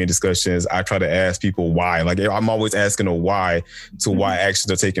people hear me in discussions, I try to ask people why. Like, I'm always asking a why to why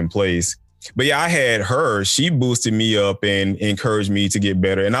actions are taking place. But yeah, I had her. She boosted me up and encouraged me to get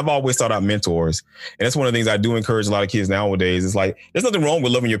better. And I've always sought out mentors. And that's one of the things I do encourage a lot of kids nowadays. It's like, there's nothing wrong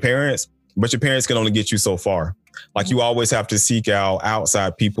with loving your parents, but your parents can only get you so far. Like, you always have to seek out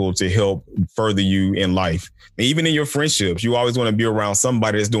outside people to help further you in life. And even in your friendships, you always want to be around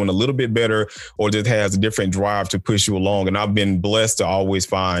somebody that's doing a little bit better or just has a different drive to push you along. And I've been blessed to always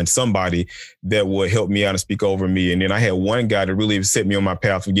find somebody that would help me out and speak over me. And then I had one guy that really set me on my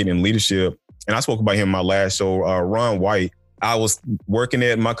path of getting in leadership. And I spoke about him in my last show, Ron White. I was working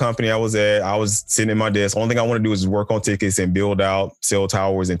at my company I was sitting at my desk. Only thing I want to do is work on tickets and build out cell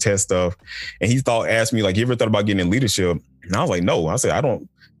towers and test stuff. And he asked me, like, you ever thought about getting in leadership? And I was like, no. I said, I don't.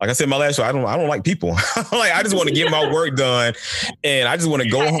 Like I said in my last show, I don't like people. Like, I just want to get my work done, and I just want to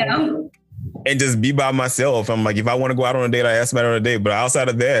go home and just be by myself. I'm like, if I want to go out on a date, I ask about it on a date. But outside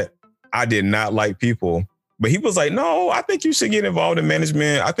of that, I did not like people. But he was like, no, I think you should get involved in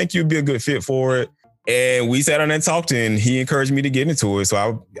management. I think you'd be a good fit for it. And we sat down and talked, and he encouraged me to get into it.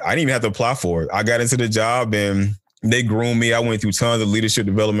 So I didn't even have to apply for it. I got into the job and they groomed me. I went through tons of leadership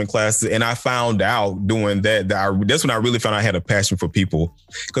development classes, and I found out doing that's when I really found out I had a passion for people.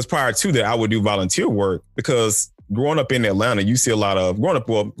 Because prior to that, I would do volunteer work, because growing up in Atlanta, you see a lot of growing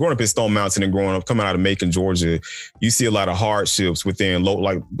up in Stone Mountain and growing up coming out of Macon, Georgia, you see a lot of hardships within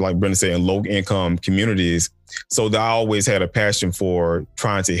like Brenda said, in low income communities. So I always had a passion for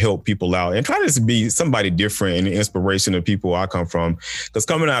trying to help people out and trying to be somebody different and the inspiration of people I come from. Because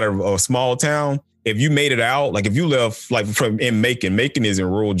coming out of a small town, if you made it out, like if you left like from in Macon is in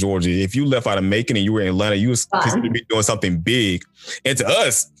rural Georgia. If you left out of Macon and you were in Atlanta, you was considered to be doing something big. And to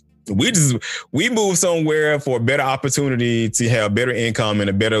us, we moved somewhere for a better opportunity to have better income and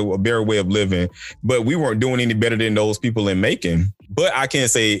a better way of living. But we weren't doing any better than those people in Macon. But I can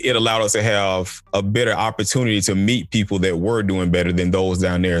say it allowed us to have a better opportunity to meet people that were doing better than those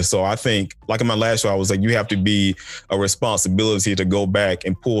down there. So I think, like in my last show, I was like, you have to be a responsibility to go back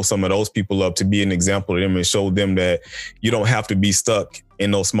and pull some of those people up to be an example to them and show them that you don't have to be stuck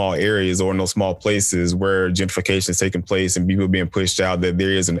in those small areas or in those small places where gentrification is taking place and people being pushed out, that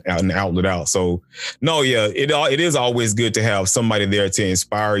there is an outlet out. So no, yeah, it is always good to have somebody there to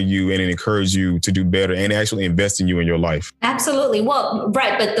inspire you and encourage you to do better and actually invest in you in your life. Absolutely. Well,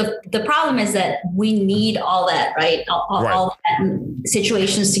 right. But the problem is that we need all that, right? All that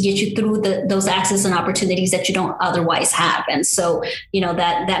situations to get you through those access and opportunities that you don't otherwise have. And so,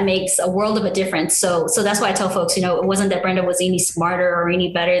 that makes a world of a difference. So that's why I tell folks, it wasn't that Brenda was any smarter or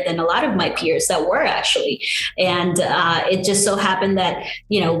any better than a lot of my peers that were actually. And it just so happened that,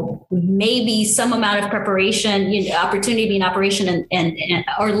 maybe some amount of preparation, opportunity being operation and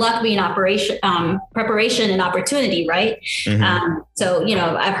or luck being operation, preparation and opportunity, right? Mm-hmm. So,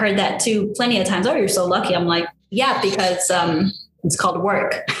 I've heard that too plenty of times. Oh, you're so lucky. I'm like, yeah, because it's called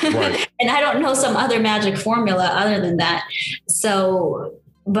work. Right. And I don't know some other magic formula other than that. So,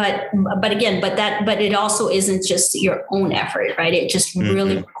 but it also isn't just your own effort, right? It just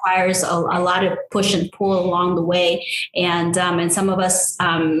really requires a lot of push and pull along the way. And some of us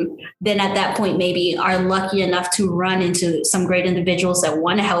then at that point maybe are lucky enough to run into some great individuals that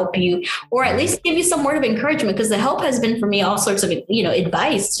want to help you, or at least give you some word of encouragement, because the help has been for me all sorts of,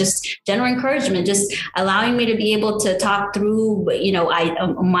 advice, just general encouragement, just allowing me to be able to talk through,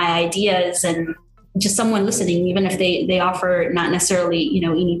 my ideas, and just someone listening, even if they offer not necessarily,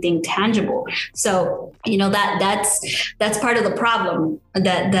 anything tangible. So, that's part of the problem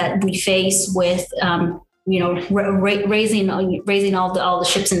that we face with, raising all the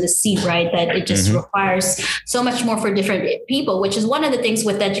ships in the sea, right? That it just requires so much more for different people, which is one of the things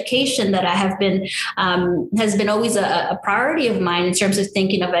with education that I have been, has been always a priority of mine in terms of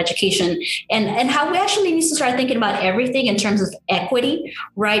thinking of education and how we actually need to start thinking about everything in terms of equity,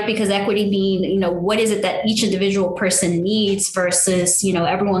 right? Because equity being, what is it that each individual person needs versus,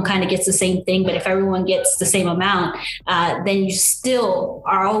 everyone kind of gets the same thing, but if everyone gets the same amount, then you still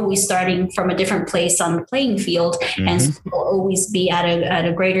are always starting from a different place on the playing field, and will always be at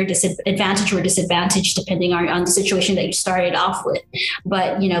a greater advantage or disadvantage depending on the situation that you started off with.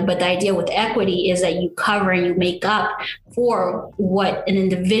 But the idea with equity is that you cover and you make up for what an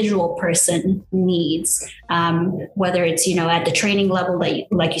individual person needs, whether it's at the training level,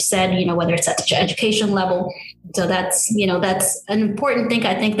 like you said, whether it's at the education level. So that's an important thing.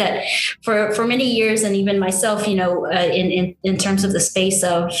 I think that for many years, and even myself, in terms of the space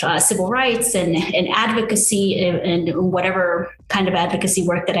of civil rights and advocacy and whatever kind of advocacy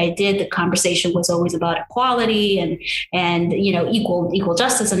work that I did, the conversation was always about equality and equal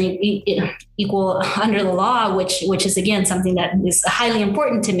justice and equal under the law, which is again something that is highly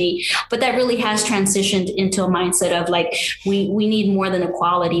important to me. But that really has transitioned into a mindset of like we need more than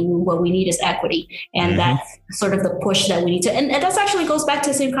equality. What we need is equity, and that's sort of the push that we need to. And that actually goes back to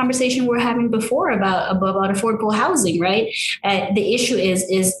the same conversation we were having before about affordable housing, right? The issue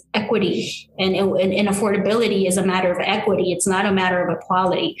is equity, and affordability is a matter of equity. It's not a matter of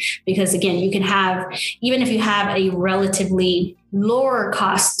equality, because again, you can have, even if you have a relatively lower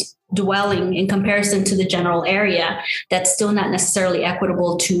cost dwelling in comparison to the general area, that's still not necessarily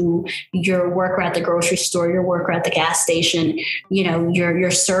equitable to your worker at the grocery store, your worker at the gas station,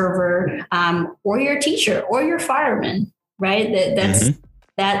 your server, or your teacher or your fireman, right? It's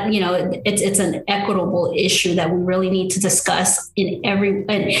an equitable issue that we really need to discuss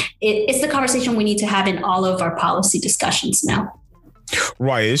it's the conversation we need to have in all of our policy discussions now.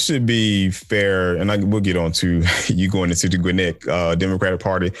 Right. It should be fair. And we'll get on to you going into the Gwinnett Democratic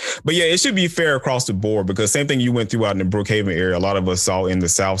Party. But yeah, it should be fair across the board, because same thing you went through out in the Brookhaven area. A lot of us saw in the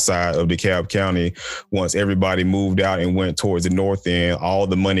south side of DeKalb County, once everybody moved out and went towards the north end, all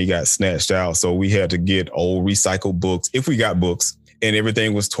the money got snatched out. So we had to get old recycled books, if we got books. And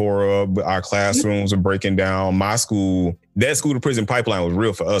everything was tore up. Our classrooms were breaking down. My school, that school to prison pipeline was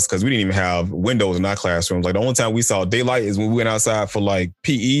real for us, because we didn't even have windows in our classrooms. Like the only time we saw daylight is when we went outside for like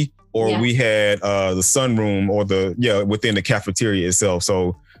PE, or we had the sunroom or within the cafeteria itself.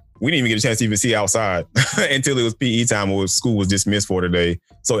 So we didn't even get a chance to even see outside until it was PE time or school was dismissed for today.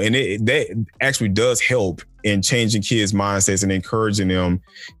 So, and that actually does help in changing kids' mindsets and encouraging them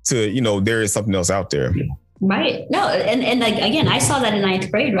to, there is something else out there. Right. No. And like, again, I saw that in ninth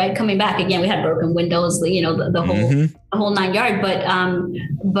grade, right? Coming back again, we had broken windows, the whole 9 yard, but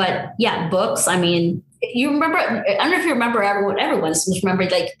yeah, books. I mean, you remember, I don't know if you remember, everyone remember,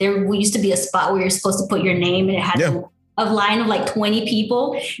 like we used to be a spot where you're supposed to put your name, and it had a line of like 20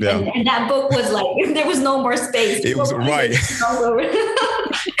 people. Yeah. And that book was like, there was no more space. It was right.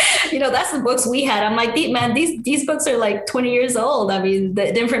 That's the books we had. I'm like, these books are like 20 years old. I mean,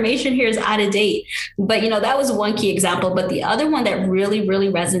 the information here is out of date. But, that was one key example. But the other one that really, really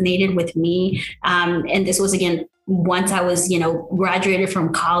resonated with me, and this was, again, once I was, graduated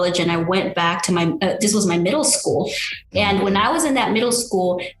from college and I went back to this was my middle school. And when I was in that middle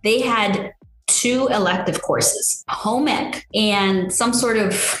school, they had 2 elective courses, home ec and some sort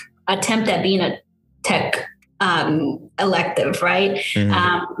of attempt at being a tech elective, right?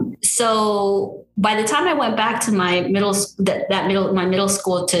 Mm-hmm. So by the time I went back to my middle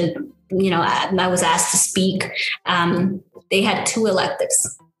school to, I was asked to speak, they had 2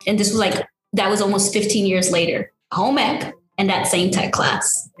 electives. And this was that was almost 15 years later, home ec and that same tech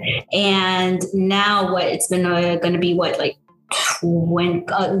class. And now it's been going to be when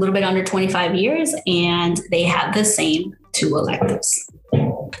a little bit under 25 years, and they have the same 2 electives.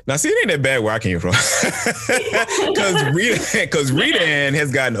 Now, see, it ain't that bad where I came from. Because Redan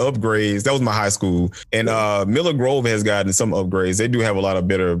has gotten upgrades. That was my high school. And Miller Grove has gotten some upgrades. They do have a lot of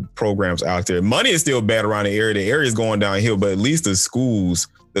better programs out there. Money is still bad around the area. The area is going downhill, but at least the school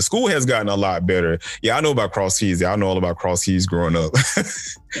has gotten a lot better. Yeah, I know about Cross Keys. I know all about Cross Keys growing up. So,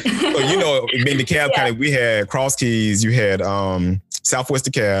 in DeKalb County, we had Cross Keys. You had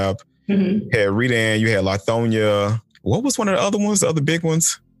Southwest DeKalb. Mm-hmm. You had Redan. You had Lithonia. What was one of the other ones, the other big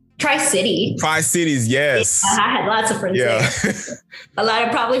ones? Tri-City. Tri-Cities, yes. Yeah, I had lots of friends there. A lot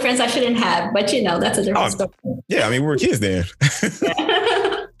of probably friends I shouldn't have, but that's a different story. Yeah, I mean, we were kids then.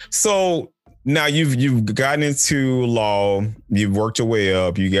 So now you've gotten into law, you've worked your way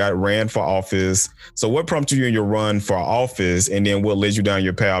up, you ran for office. So what prompted you in your run for office, and then what led you down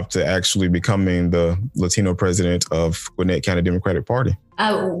your path to actually becoming the Latino president of Gwinnett County Democratic Party?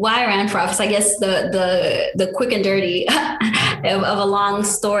 Why I ran for office, I guess the quick and dirty of a long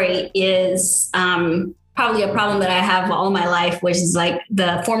story is probably a problem that I have all my life, which is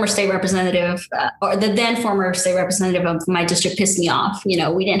the former state representative or the then former state representative of my district pissed me off. We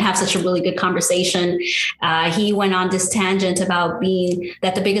didn't have such a really good conversation. He went on this tangent about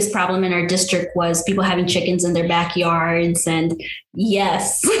that the biggest problem in our district was people having chickens in their backyards. And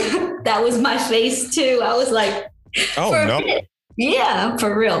yes, that was my face too. I was like, oh no. Yeah,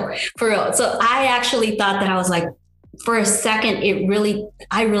 for real. So I actually thought that I was for a second,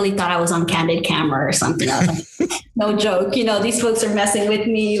 I really thought I was on candid camera or something. I was like, no joke. These folks are messing with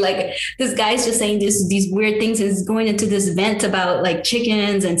me. This guy's just saying these weird things and is going into this vent about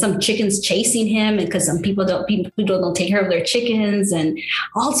chickens and some chickens chasing him, and because some people don't take care of their chickens and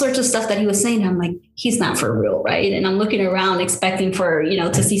all sorts of stuff that he was saying. I'm like, he's not for real, right? And I'm looking around expecting for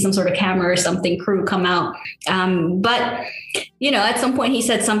to see some sort of camera or something crew come out. But at some point he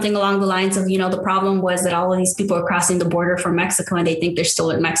said something along the lines of, the problem was that all of these people are crossing the border from Mexico and they think they're still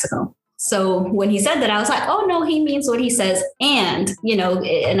in Mexico. So when he said that, I was like, oh no, he means what he says. And,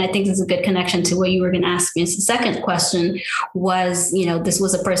 and I think this is a good connection to what you were going to ask me. So the second question was, this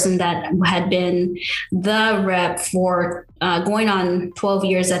was a person that had been the rep for going on 12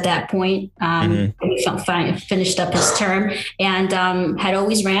 years at that point. He finished up his term and had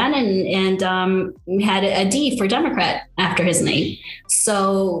always ran and had a D for Democrat after his name.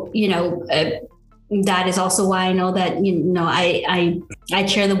 So, that is also why I know that, I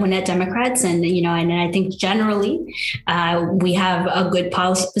chair the Gwinnett Democrats and I think generally we have a good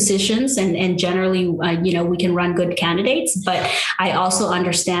policy positions and generally, we can run good candidates. But I also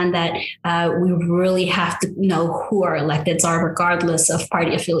understand that we really have to know who our electeds are, regardless of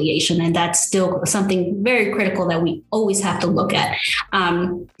party affiliation. And that's still something very critical that we always have to look at.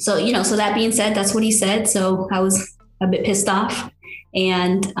 So that being said, that's what he said. So I was a bit pissed off.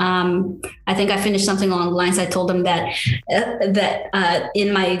 And I think I finished something along the lines. I told him that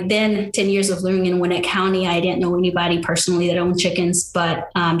in my then 10 years of living in Gwinnett County, I didn't know anybody personally that owned chickens.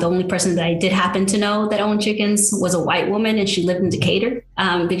 But the only person that I did happen to know that owned chickens was a white woman, and she lived in Decatur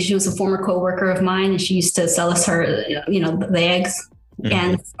because she was a former coworker of mine, and she used to sell us her, the eggs. Mm-hmm.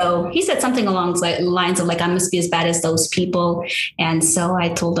 And so he said something along the lines of I must be as bad as those people. And so I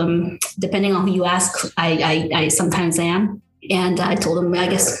told him, depending on who you ask, I sometimes am. And I told him, I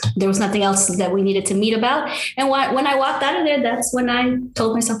guess there was nothing else that we needed to meet about. And when I walked out of there, that's when I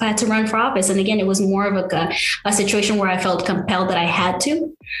told myself I had to run for office. And again, it was more of a situation where I felt compelled that I had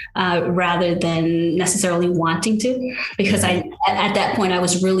to, rather than necessarily wanting to, because at that point I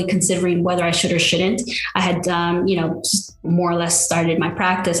was really considering whether I should or shouldn't. I had, more or less started my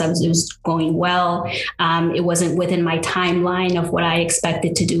practice. It was going well. It wasn't within my timeline of what I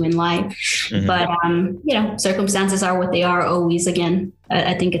expected to do in life, but circumstances are what they are. Always, again,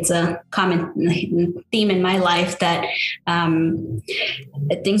 I think it's a common theme in my life that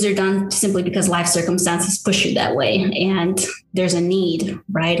things are done simply because life circumstances push you that way, and there's a need,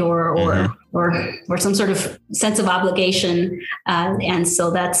 right? Or or some sort of sense of obligation. And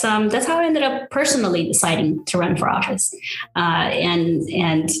so that's how I ended up personally deciding to run for office,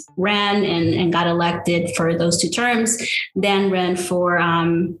 and ran and got elected for those 2 terms, then ran for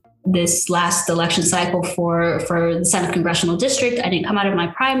this last election cycle for the 7th Congressional District. I didn't come out of my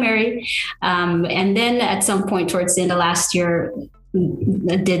primary. And then at some point towards the end of last year,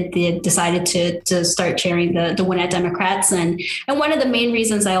 decided to start chairing the Gwinnett Democrats. And one of the main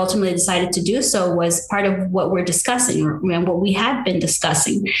reasons I ultimately decided to do so was part of what we're discussing, and what we have been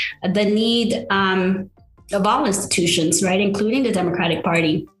discussing, the need of all institutions, right, including the Democratic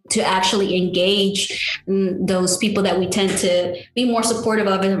Party, to actually engage those people that we tend to be more supportive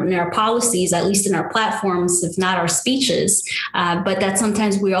of in our policies, at least in our platforms, if not our speeches. But that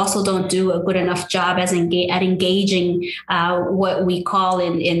sometimes we also don't do a good enough job at engaging what we call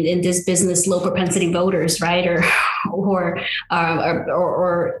in this business low propensity voters, right, or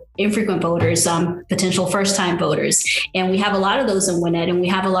infrequent voters, potential first-time voters. And we have a lot of those in Gwinnett, and we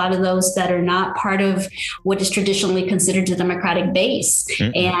have a lot of those that are not part of what is traditionally considered the Democratic base,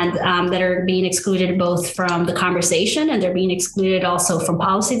 and that are being excluded both from the conversation, and they're being excluded also from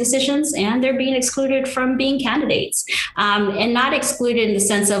policy decisions, and they're being excluded from being candidates, and not excluded in the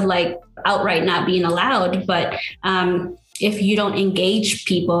sense of like outright not being allowed, but if you don't engage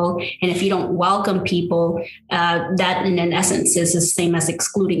people and if you don't welcome people, that in essence is the same as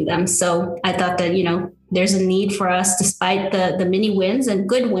excluding them. So I thought that, there's a need for us, despite the many wins and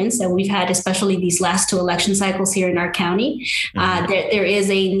good wins that we've had, especially these last 2 election cycles here in our county, there is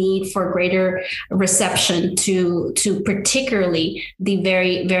a need for greater reception to particularly the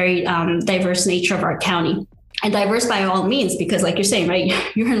very, very diverse nature of our county. And diverse by all means, because like you're saying, right,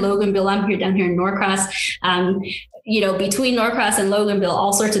 you're in Loganville, I'm here down here in Norcross. Between Norcross and Loganville,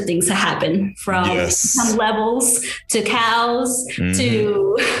 all sorts of things happen, from some levels to cows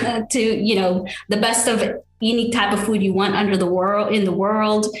to the best of any type of food you want in the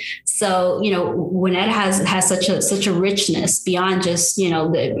world. So, Gwinnett has such a richness beyond just,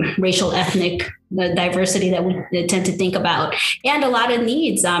 the racial, ethnic, the diversity that we tend to think about, and a lot of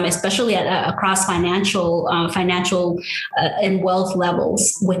needs, especially across financial and wealth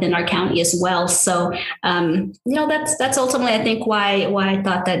levels within our county as well. So, that's ultimately, I think, why I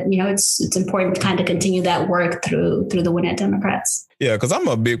thought that, it's important to kind of continue that work through the Gwinnett Democrats. Yeah, because I'm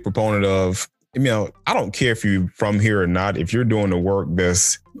a big proponent of, I don't care if you're from here or not. If you're doing the work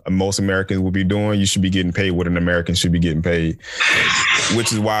that's most Americans will be doing, you should be getting paid what an American should be getting paid,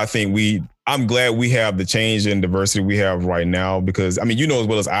 which is why I think I'm glad we have the change in diversity we have right now, because, as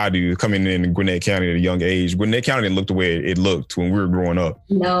well as I do, coming in Gwinnett County at a young age, Gwinnett County didn't look the way it looked when we were growing up.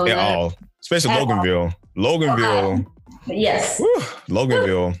 No, at all. Especially Loganville. Loganville. Yes. Whew,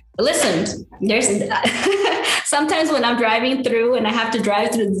 Loganville. Listen, there's sometimes when I'm driving through and I have to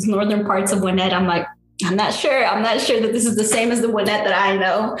drive through these northern parts of Gwinnett, I'm like, I'm not sure that this is the same as the Gwinnett that I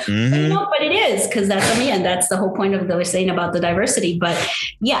know. But it is, because that's the whole point of what we're saying about the diversity. But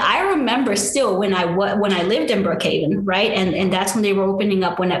yeah, I remember still when I lived in Brookhaven, right? And that's when they were opening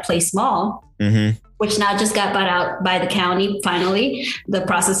up Gwinnett Place Mall, which now just got bought out by the county. Finally, the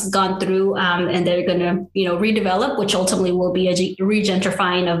process has gone through, and they're going to, redevelop, which ultimately will be a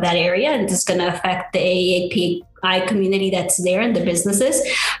regentrifying of that area, and it's going to affect the AAPI community that's there and the businesses,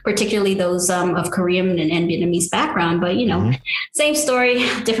 particularly those of Korean and Vietnamese background. But, same story,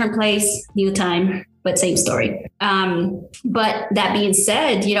 different place, new time, but same story. But that being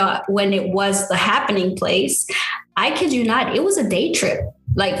said, when it was the happening place, I kid you not, it was a day trip.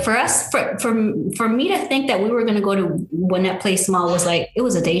 Like for us, for me to think that we were going to go to Gwinnett Place Mall was like, it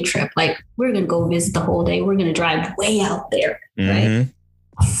was a day trip. Like, we're going to go visit the whole day. We're going to drive way out there. Right.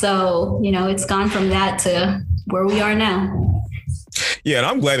 So, it's gone from that to where we are now. Yeah, and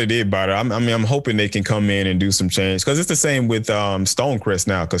I'm glad it did bother. I'm hoping they can come in and do some change, because it's the same with Stonecrest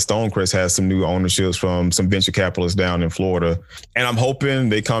now, because Stonecrest has some new ownerships from some venture capitalists down in Florida. And I'm hoping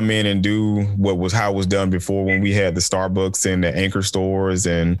they come in and do how it was done before, when we had the Starbucks and the anchor stores,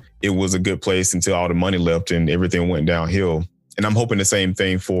 and it was a good place until all the money left and everything went downhill. And I'm hoping the same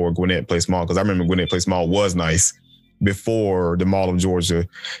thing for Gwinnett Place Mall, because I remember Gwinnett Place Mall was nice before the Mall of Georgia,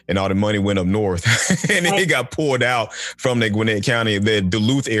 and all the money went up north and it got pulled out from the Gwinnett County, the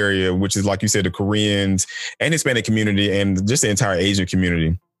Duluth area, which is, like you said, the Koreans and Hispanic community and just the entire Asian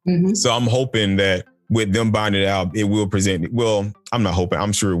community. So I'm hoping that with them buying it out, it will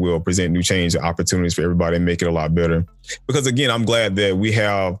I'm sure it will present new change and opportunities for everybody and make it a lot better. Because again, I'm glad that we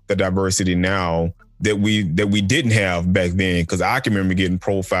have the diversity now that we didn't have back then, because I can remember getting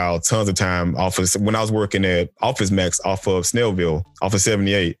profiled tons of time when I was working at Office Max off of Snellville, off of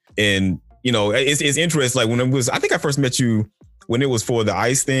 78. And, it's interesting. Like when I think I first met you when it was for the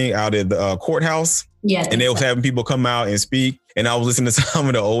ICE thing out at the courthouse. Yeah. And they was having people come out and speak. And I was listening to some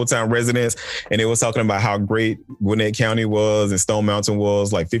of the old time residents, and they was talking about how great Gwinnett County was and Stone Mountain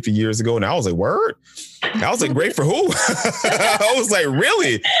was like 50 years ago. And I was like, word? I was like, great for who? I was like,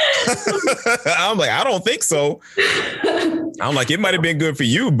 really? I'm like, I don't think so. I'm like, it might have been good for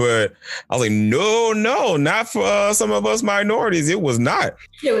you, but I was like, no, not for some of us minorities. It was not.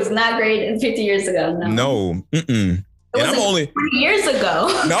 It was not great 50 years ago. No. Mm-mm. It was only 3 years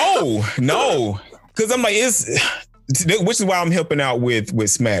ago. No. Because I'm like, which is why I'm helping out with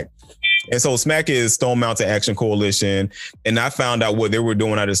SMAC. And so SMAC is Stone Mountain Action Coalition. And I found out what they were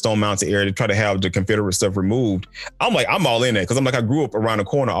doing out of the Stone Mountain area to try to have the Confederate stuff removed. I'm like, I'm all in it. Because I'm like, I grew up around the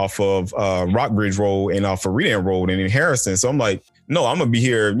corner off of Rockbridge Road and off of Redan Road and in Harrison. So I'm like, no, I'm going to be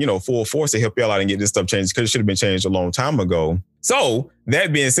here, full force to help y'all out and get this stuff changed, because it should have been changed a long time ago. So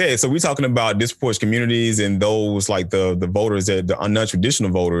that being said, so we're talking about disproportionate communities and those like the voters, the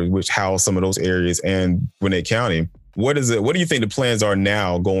non-traditional voters, which house some of those areas and Gwinnett County. What do you think the plans are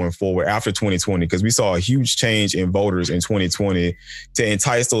now going forward after 2020? Because we saw a huge change in voters in 2020 to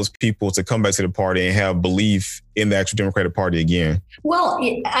entice those people to come back to the party and have belief in the actual Democratic Party again. Well,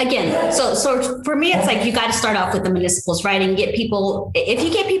 again, so for me, it's like you got to start off with the municipals, right? And get people, if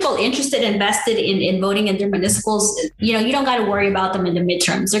you get people interested, invested in voting in their municipals, you don't got to worry about them in the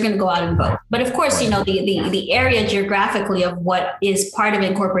midterms. They're going to go out and vote. But of course, the area geographically of what is part of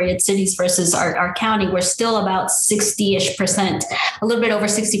incorporated cities versus our county, we're still about 60-ish%, a little bit over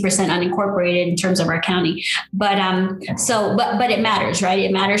 60% unincorporated in terms of our county. But but it matters, right?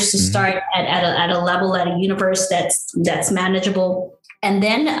 It matters to start at a level, at a universe that's manageable. And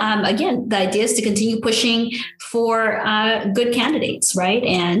then, again, the idea is to continue pushing for good candidates, right?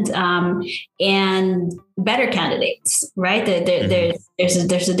 And better candidates, right? There's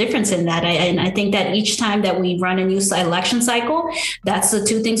a difference in that. And I think that each time that we run a new election cycle, that's the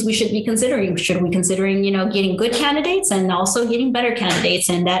two things we should be considering. Should we considering, getting good candidates and also getting better candidates?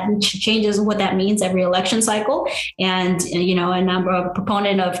 And that changes what that means every election cycle. And, and I'm a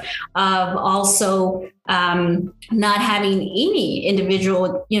proponent of also not having any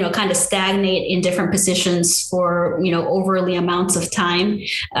individual, kind of stagnate in different positions for, overly amounts of time,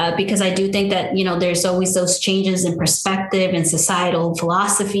 because I do think that, there's always those changes in perspective and societal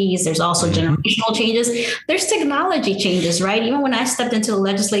philosophies. There's also generational changes. There's technology changes, right? Even when I stepped into the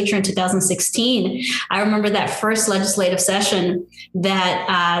legislature in 2016, I remember that first legislative session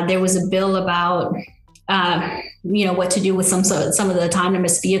that there was a bill about what to do with some of the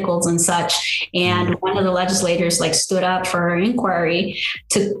autonomous vehicles and such. And one of the legislators stood up for an inquiry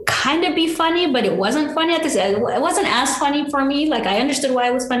to kind of be funny, but it wasn't funny at this. It wasn't as funny for me. Like, I understood why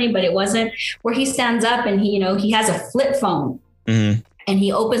it was funny, but it wasn't. Where he stands up and he has a flip phone. Mm-hmm. And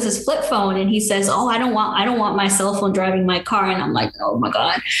he opens his flip phone and he says, "Oh, I don't want my cell phone driving my car." And I'm like, oh my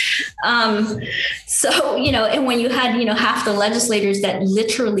God. And when you had, half the legislators that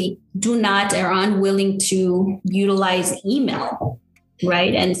literally do not or are unwilling to utilize email.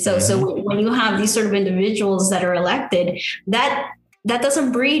 Right. And so when you have these sort of individuals that are elected, that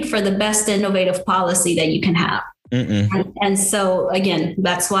doesn't breed for the best innovative policy that you can have. And so, again,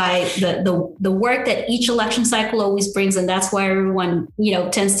 that's why the work that each election cycle always brings, and that's why everyone,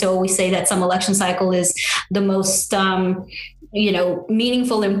 tends to always say that some election cycle is the most,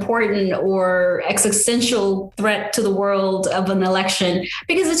 meaningful, important, or existential threat to the world of an election,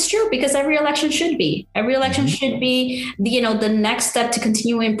 because it's true, because every election should be the next step to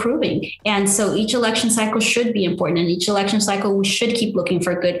continue improving. And so each election cycle should be important. And each election cycle, we should keep looking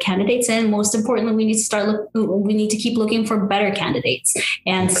for good candidates. And most importantly, we need to keep looking for better candidates.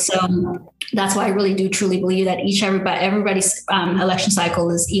 And so that's why I really do truly believe that everybody's election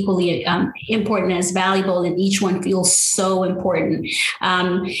cycle is equally important, as valuable, and each one feels so important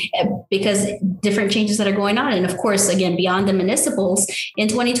because different changes that are going on. And of course, again, beyond the municipals, in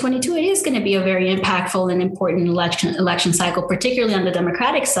 2022, it is going to be a very impactful and important election cycle, particularly on the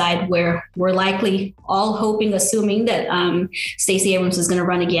Democratic side, where we're likely all assuming that Stacey Abrams is going to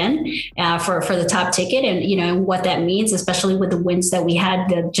run again for the top ticket, and what that means, especially with the wins that we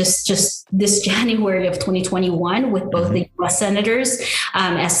had just this January of 2021 with both the U.S. senators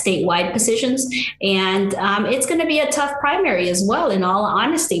as statewide positions. And it's going to be a tough primary as well, in all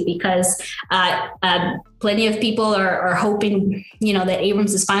honesty, because plenty of people are hoping, that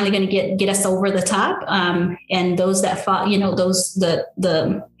Abrams is finally going to get us over the top. And those that fought,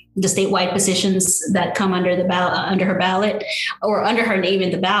 the statewide positions that come under her ballot or under her name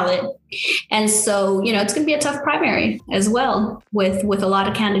in the ballot, And so, it's going to be a tough primary as well with a lot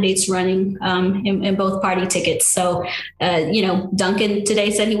of candidates running in both party tickets. So, Duncan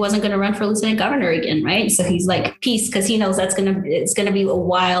today said he wasn't going to run for lieutenant governor again, right? So he's like, peace, because he knows it's going to be a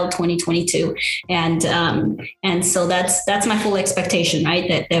wild 2022. And so that's my full expectation,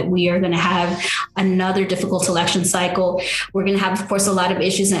 right? That we are going to have another difficult election cycle. We're going to have, of course, a lot of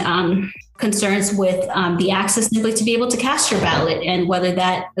issues and concerns with the access simply to be able to cast your ballot, and whether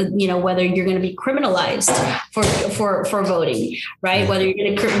that, whether you're going to be criminalized for voting, right? Whether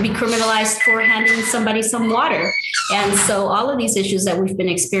you're going to be criminalized for handing somebody some water. And so all of these issues that we've been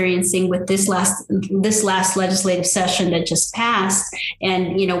experiencing with this last legislative session that just passed,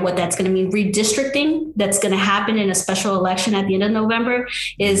 and what that's going to mean, redistricting that's going to happen in a special election at the end of November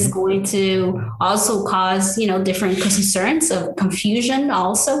is going to also cause, different concerns of confusion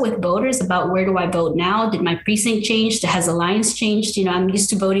also with voters about where do I vote now? Did my precinct change? Has the lines changed? I'm used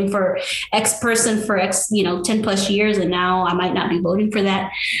to voting for X person for X, 10 plus years, and now I might not be voting for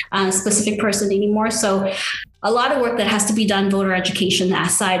that specific person anymore. So a lot of work that has to be done, voter education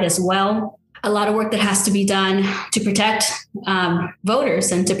that side as well. A lot of work that has to be done to protect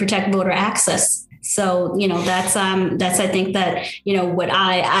voters and to protect voter access. So, that's I think that, what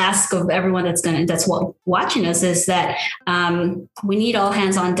I ask of everyone that's watching us is that we need all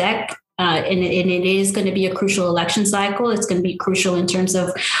hands on deck. And it is going to be a crucial election cycle. It's going to be crucial in terms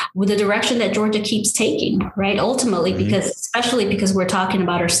of the direction that Georgia keeps taking, right? Ultimately, especially because we're talking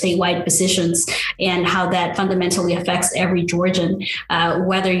about our statewide positions and how that fundamentally affects every Georgian,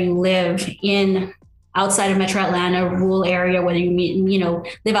 whether you live outside of Metro Atlanta, rural area, whether you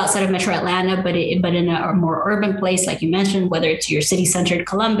live outside of Metro Atlanta, but in a more urban place, like you mentioned, whether it's your city-centered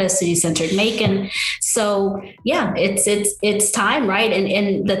Columbus, city-centered Macon. So yeah, it's time, right?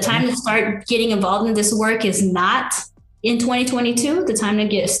 And the time to start getting involved in this work is not in 2022. The time to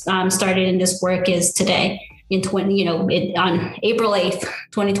get started in this work is today, on April 8th,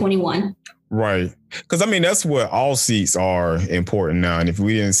 2021. Right. Because that's what all seats are important now. And if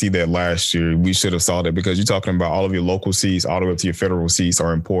we didn't see that last year, we should have saw that, because you're talking about all of your local seats, all the way up to your federal seats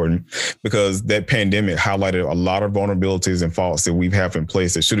are important, because that pandemic highlighted a lot of vulnerabilities and faults that we've had in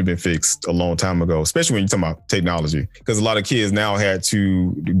place that should have been fixed a long time ago, especially when you're talking about technology, because a lot of kids now had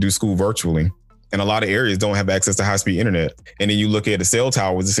to do school virtually. And a lot of areas don't have access to high-speed internet. And then you look at the cell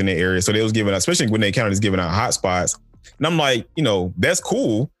towers that's in the area. So they was giving out, especially in Gwinnett County, is giving out hotspots. And I'm like, that's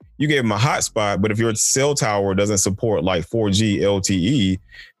cool. You gave them a hotspot, but if your cell tower doesn't support like 4G LTE,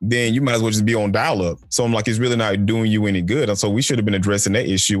 then you might as well just be on dial-up. So I'm like, it's really not doing you any good. And so we should have been addressing that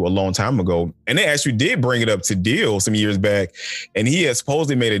issue a long time ago. And they actually did bring it up to Deal some years back. And he had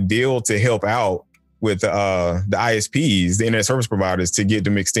supposedly made a deal to help out with the ISPs, the internet service providers, to get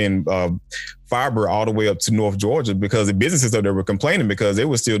them extend fiber all the way up to North Georgia, because the businesses up there were complaining because they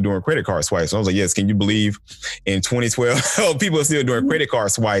were still doing credit card swipes. So I was like, yes, can you believe in 2012, people are still doing credit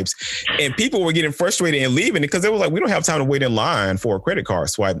card swipes, and people were getting frustrated and leaving because they were like, we don't have time to wait in line for a credit card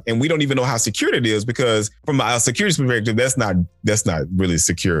swipe. And we don't even know how secure it is, because from a security perspective, that's not really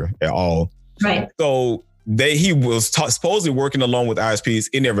secure at all. Right. So he was supposedly working along with ISPs.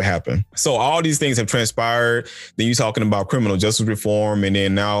 It never happened. So all these things have transpired. Then you're talking about criminal justice reform. And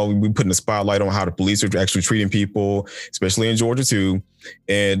then now we're putting a spotlight on how the police are actually treating people, especially in Georgia too.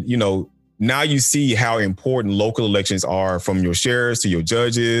 And, now you see how important local elections are, from your sheriffs to your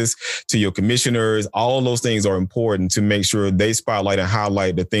judges to your commissioners. All of those things are important to make sure they spotlight and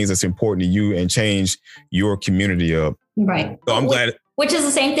highlight the things that's important to you and change your community up. Right. So I'm glad. Which is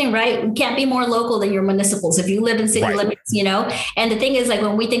the same thing, right? You can't be more local than your municipals if you live in city limits, And the thing is, like,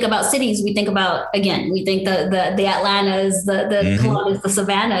 when we think about cities, we think about, again, we think the Atlantas, the Columbus, the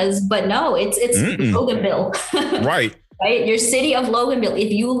Savannahs, but no, it's Loganville. Right. Right? Your city of Loganville.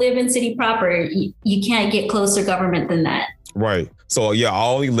 If you live in city proper, you can't get closer government than that. Right. So yeah,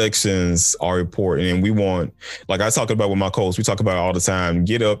 all elections are important, and we want, like I talk about with my co-hosts, we talk about it all the time,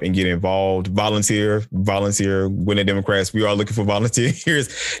 get up and get involved, volunteer. Gwinnett Democrats, we are looking for volunteers.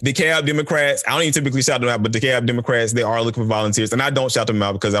 DeKalb Democrats, I don't even typically shout them out, but DeKalb Democrats, they are looking for volunteers. And I don't shout them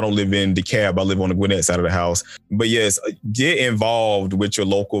out because I don't live in DeKalb. I live on the Gwinnett side of the house. But yes, get involved with your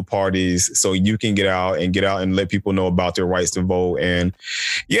local parties so you can get out and let people know about their rights to vote. And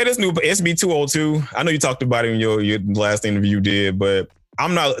yeah, this new SB 202, I know you talked about it in your last interview you did, but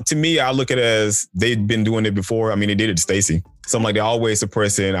to me, I look at it as they've been doing it before. I mean, they did it to Stacey. So I'm like, they're always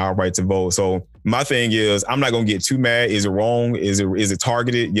suppressing our right to vote. So my thing is, I'm not going to get too mad. Is it wrong? Is it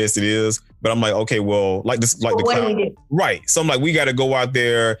targeted? Yes, it is. But I'm like, okay, well, like this, like what do we do? Right. So I'm like, we got to go out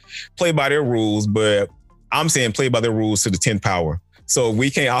there, play by their rules. But I'm saying play by their rules to the 10th power. So if we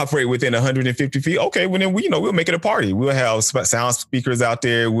can't operate within 150 feet, okay, well then we'll make it a party. We'll have sound speakers out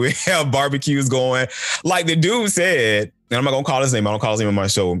there. We'll have barbecues going. Like the dude said, and I'm not gonna call his name. I don't call his name on my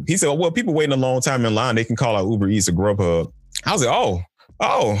show. He said, well, people waiting a long time in line, they can call out Uber Eats or Grubhub. I was like,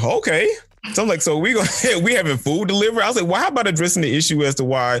 oh, okay. So I'm like, so we having food delivery? I was like, well, how about addressing the issue as to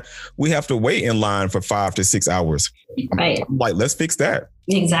why we have to wait in line for 5 to 6 hours? Right. I'm like, let's fix that.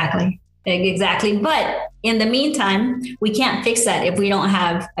 Exactly. But in the meantime, we can't fix that if we don't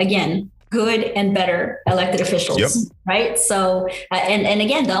have, again, good and better elected officials, yep. Right? So, and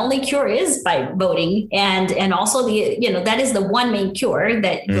again, the only cure is by voting, and also that is the one main cure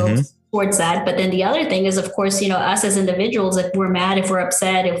that goes towards that. But then the other thing is, of course, us as individuals, if we're mad, if we're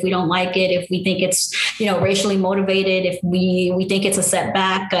upset, if we don't like it, if we think it's, racially motivated, if we think it's a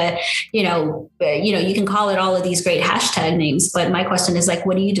setback, you can call it all of these great hashtag names. But my question is like,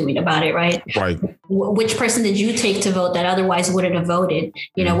 what are you doing about it? Right. Right. Which person did you take to vote that otherwise wouldn't have voted?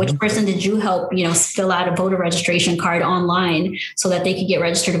 Which person did you help, fill out a voter registration card online so that they could get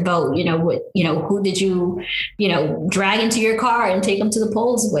registered to vote? Who did you, drag into your car and take them to the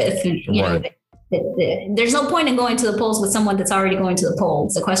polls with? Right. There's no point in going to the polls with someone that's already going to the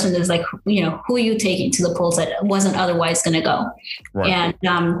polls. The question is like, who are you taking to the polls that wasn't otherwise going to go? Right.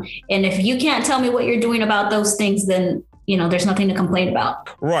 And if you can't tell me what you're doing about those things, then there's nothing to complain about.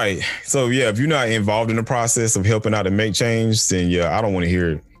 Right. So, yeah, if you're not involved in the process of helping out to make change, then, yeah, I don't want to hear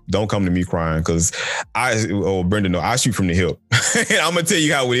it. Don't come to me crying because Brenda, no, I shoot from the hip. And I'm going to tell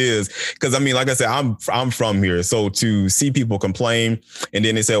you how it is. Because, I mean, like I said, I'm from here. So to see people complain and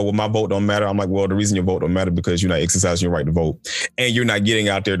then they say, oh, well, my vote don't matter. I'm like, well, the reason your vote don't matter because you're not exercising your right to vote. And you're not getting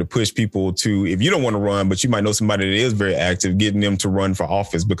out there to push people to, if you don't want to run, but you might know somebody that is very active, getting them to run for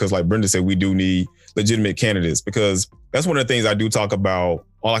office. Because like Brenda said, we do need legitimate candidates because that's one of the things I do talk about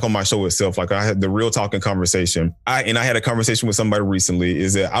like on my show itself. Like I had the real talking conversation. I had a conversation with somebody recently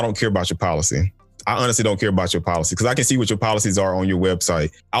is that I don't care about your policy. I honestly don't care about your policy because I can see what your policies are on your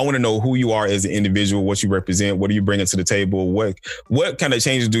website. I want to know who you are as an individual, what you represent, what are you bringing to the table, what kind of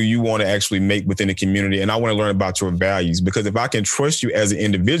changes do you want to actually make within the community? And I want to learn about your values because if I can trust you as an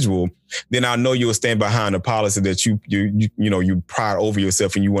individual, then I know you'll stand behind a policy that you pride over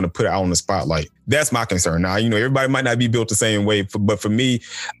yourself and you want to put it out on the spotlight. That's my concern. Now, everybody might not be built the same way, but for me,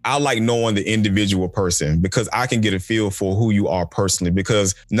 I like knowing the individual person because I can get a feel for who you are personally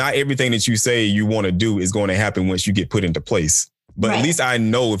because not everything that you say you want to do is going to happen once you get put into place. But right. At least I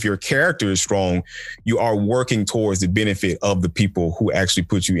know if your character is strong, you are working towards the benefit of the people who actually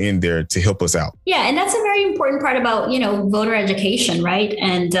put you in there to help us out. Yeah. And that's a very important part about, voter education. Right.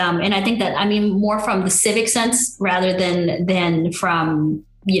 And I think that, more from the civic sense rather than from,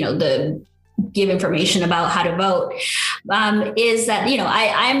 the give information about how to vote, is that,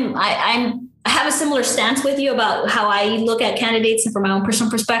 I have a similar stance with you about how I look at candidates and from my own personal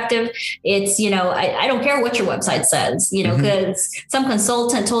perspective. It's, I don't care what your website says, because some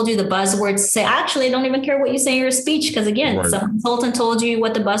consultant told you the buzzwords to say, actually, I don't even care what you say in your speech. Because again, right. Some consultant told you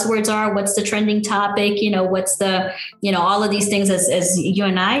what the buzzwords are, what's the trending topic, what's the, all of these things as you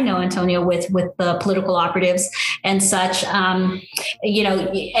and I know, Antonio, with the political operatives and such, and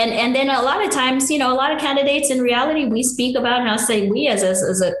then a lot of times, a lot of candidates in reality, we speak about, and I'll say we as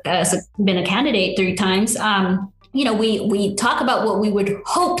been a candidate 3 times, we talk about what we would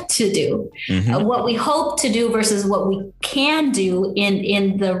hope to do, what we hope to do versus what we can do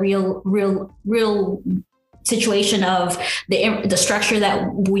in the real situation of the structure that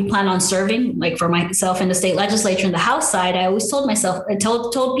we plan on serving. Like for myself in the state legislature and the House side, I always told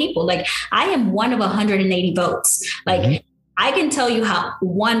people, like, I am one of 180 votes. Like, I can tell you how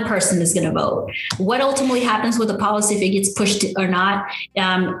one person is going to vote. What ultimately happens with the policy, if it gets pushed or not,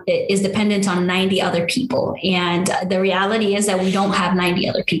 is dependent on 90 other people. And the reality is that we don't have 90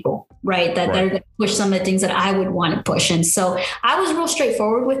 other people, right? That they're going to push some of the things that I would want to push. And so I was real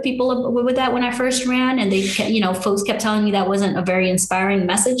straightforward with people with that when I first ran. And they, folks kept telling me that wasn't a very inspiring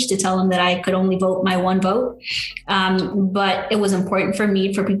message to tell them that I could only vote my one vote. But it was important for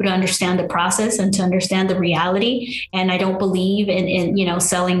people to understand the process and to understand the reality. And I don't believe in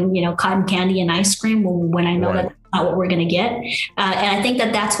selling, cotton candy and ice cream when I know that's not what we're going to get. And I think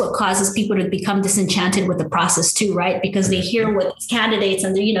that that's what causes people to become disenchanted with the process too, right? Because they hear what these candidates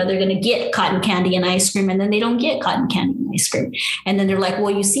and they're going to get cotton candy and ice cream, and then they don't get cotton candy and ice cream. And then they're like,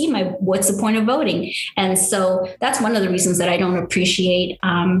 well, you see, what's the point of voting? And so that's one of the reasons that I don't appreciate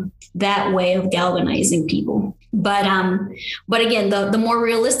that way of galvanizing people. But again, the more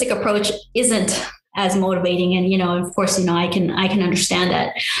realistic approach isn't as motivating. And, of course, I can understand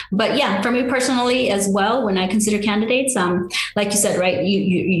that. But yeah, for me personally as well, when I consider candidates, like you said, right,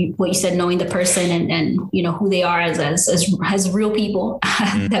 you what you said, knowing the person and who they are as real people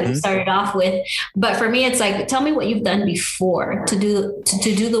that we started off with. But for me, it's like, tell me what you've done before to do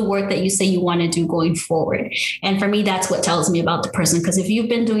the work that you say you want to do going forward. And for me, that's what tells me about the person. Because if you've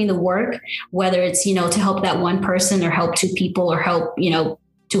been doing the work, whether it's, to help that one person or help two people or help,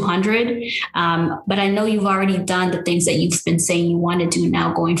 200. But I know you've already done the things that you've been saying you want to do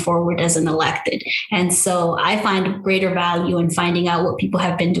now going forward as an elected. And so I find greater value in finding out what people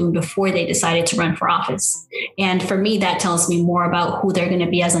have been doing before they decided to run for office. And for me, that tells me more about who they're going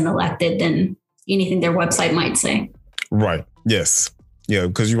to be as an elected than anything their website might say. Right. Yes. Yeah,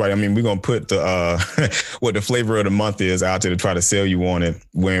 because you're right. I mean, we're going to put the what the flavor of the month is out there to try to sell you on it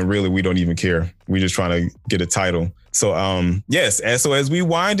when really we don't even care. We're just trying to get a title. So, yes. And so as we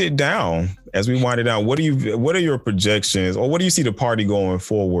wind it down, what are your projections, or what do you see the party going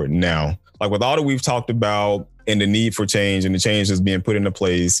forward now? Like with all that we've talked about and the need for change and the change that's being put into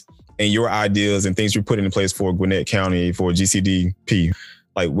place and your ideas and things you're putting in place for Gwinnett County, for GCDP,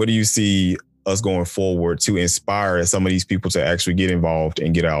 like what do you see us going forward to inspire some of these people to actually get involved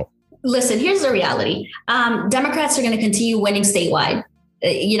and get out? Listen, here's the reality. Democrats are going to continue winning statewide.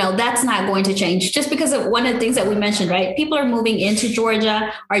 That's not going to change just because of one of the things that we mentioned, right? People are moving into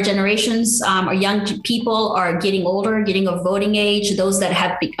Georgia. Our generations, our young people are getting older, getting of voting age. Those that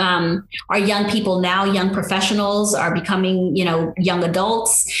have are young people now, young professionals are becoming, young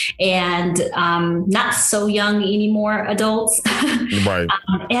adults and not so young anymore adults. Right.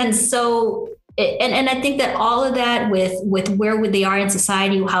 And so and I think that all of that with where they are in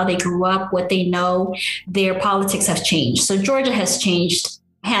society, how they grew up, what they know, their politics have changed. So Georgia has changed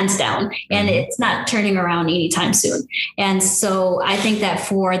hands down, and it's not turning around anytime soon. And so I think that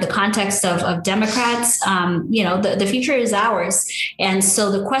for the context of Democrats, the future is ours. And so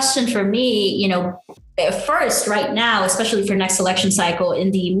the question for me, first, right now, especially for next election cycle, in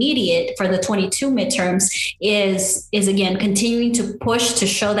the immediate for the 22 midterms, is again continuing to push to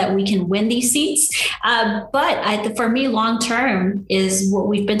show that we can win these seats. But for me, long term is what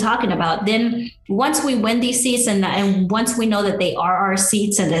we've been talking about. Then once we win these seats, and once we know that they are our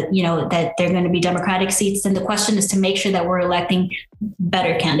seats, and that that they're going to be Democratic seats, then the question is to make sure that we're electing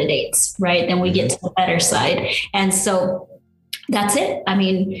better candidates, right? Then we get to the better side, and so. That's it. I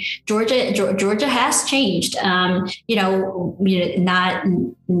mean, Georgia has changed, not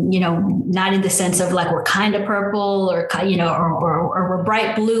in the sense of like we're kind of purple or we're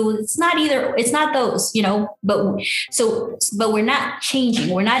bright blue. It's not either. It's not those, but we're not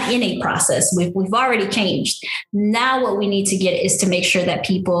changing. We're not in a process. We've already changed. Now what we need to get is to make sure that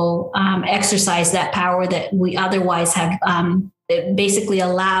people exercise that power that we otherwise have basically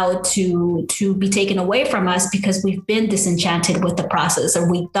allowed to be taken away from us because we've been disenchanted with the process, or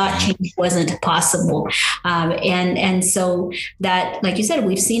we thought change wasn't possible. And so that, like you said,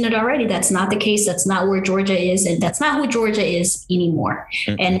 we've seen it already. That's not the case. That's not where Georgia is. And that's not who Georgia is anymore.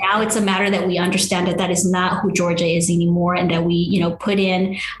 And now it's a matter that we understand that is not who Georgia is anymore. And that we, put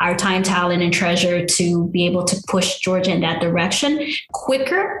in our time, talent, and treasure to be able to push Georgia in that direction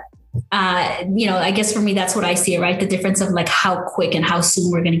quicker. I guess for me, that's what I see, right? The difference of like how quick and how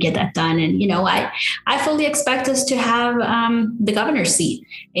soon we're going to get that done. And, I fully expect us to have the governor's seat,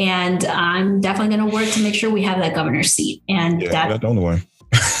 and I'm definitely going to work to make sure we have that governor's seat. And that's the only one.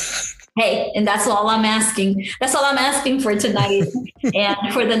 Hey, and that's all I'm asking. That's all I'm asking for tonight. And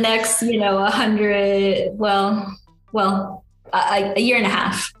for the next, 100, a year and a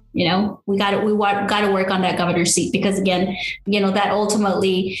half. We got to work on that governor's seat, because again, that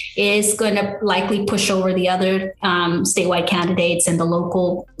ultimately is going to likely push over the other statewide candidates and the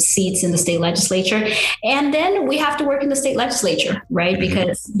local seats in the state legislature. And then we have to work in the state legislature, right?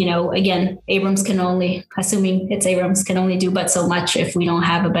 Because, again, Abrams can only do but so much if we don't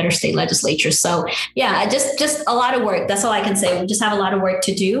have a better state legislature. So yeah, just a lot of work. That's all I can say. We just have a lot of work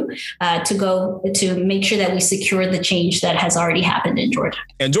to do to make sure that we secure the change that has already happened in Georgia.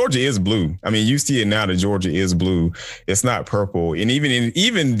 And Georgia is blue. I mean, you see it now that Georgia is blue. It's not purple. And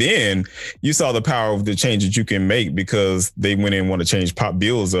even then, you saw the power of the change that you can make, because they went in and want to change pop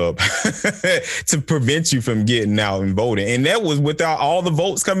bills up to prevent you from getting out and voting. And that was without all the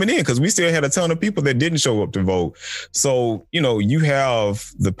votes coming in, because we still had a ton of people that didn't show up to vote. So, you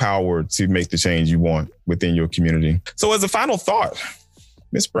have the power to make the change you want within your community. So as a final thought,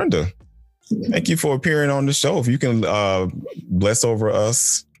 Miss Brenda, thank you for appearing on the show. If you can bless over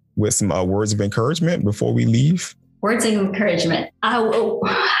us with some words of encouragement before we leave. Words of encouragement.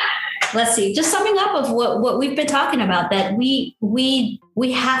 let's see, just summing up of what we've been talking about, that we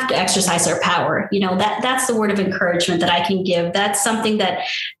have to exercise our power. That's the word of encouragement that I can give. That's something that,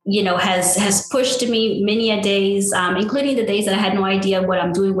 has pushed me many a days, including the days that I had no idea what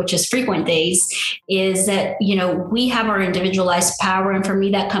I'm doing, which is frequent days, is that, we have our individualized power. And for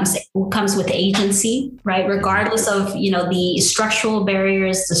me, that comes with agency, right? Regardless of, the structural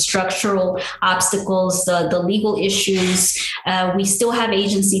barriers, the structural obstacles, the legal issues, we still have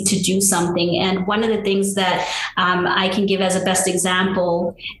agency to do something. And one of the things that I can give as a best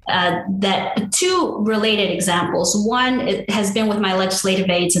example, that two related examples. One, it has been with my legislative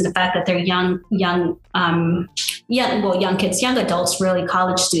aides and the fact that they're young kids, young adults, really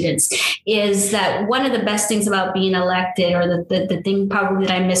college students, is that one of the best things about being elected, or the thing probably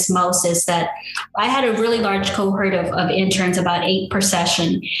that I miss most, is that I had a really large cohort of interns, about 8 per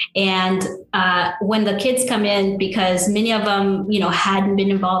session. And when the kids come in, because many of them, hadn't been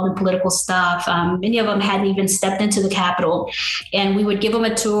involved in political stuff, many of them hadn't even stepped into the Capitol, and we would give them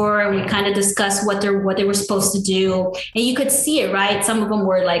a tour and we kind of discuss what they were supposed to do. And you could see it, right? Some of them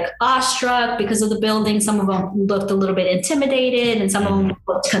were like awestruck because of the building. Some of them looked a little bit intimidated, and some of them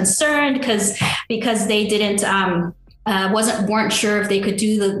looked concerned because they didn't weren't sure if they could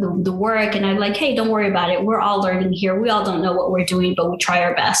do the work. And I'm like, hey, don't worry about it. We're all learning here. We all don't know what we're doing, but we try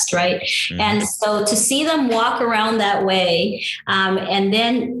our best, right? Mm-hmm. And so to see them walk around that way, and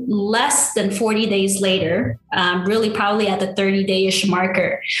then less than 40 days later, really probably at the 30-day-ish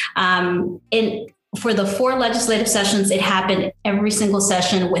marker, for the 4 legislative sessions, it happened every single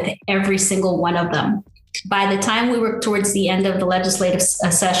session with every single one of them. By the time we were towards the end of the legislative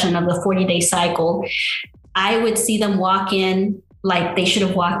session of the 40-day cycle, I would see them walk in like they should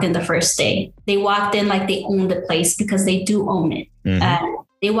have walked in the first day. They walked in like they owned the place, because they do own it. Mm-hmm.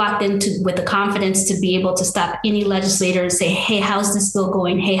 They walked in with the confidence to be able to stop any legislator and say, hey, how's this bill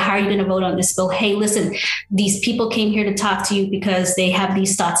going? Hey, how are you going to vote on this bill? Hey, listen, these people came here to talk to you because they have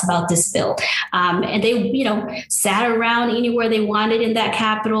these thoughts about this bill. And they, sat around anywhere they wanted in that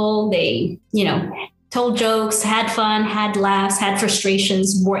Capitol. They, told jokes, had fun, had laughs, had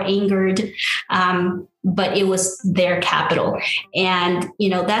frustrations, were angered. But it was their Capitol. And,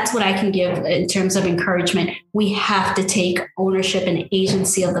 that's what I can give in terms of encouragement. We have to take ownership and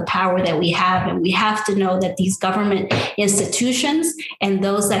agency of the power that we have. And we have to know that these government institutions and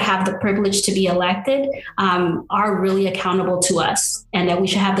those that have the privilege to be elected are really accountable to us, and that we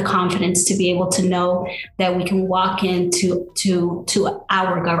should have the confidence to be able to know that we can walk into to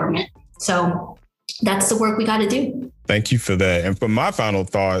our government. So that's the work we got to do. Thank you for that. And for my final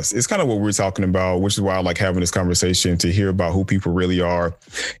thoughts, it's kind of what we're talking about, which is why I like having this conversation, to hear about who people really are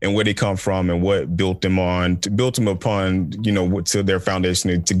and where they come from and what built them upon, to their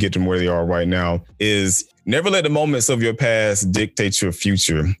foundation to get them where they are right now, is never let the moments of your past dictate your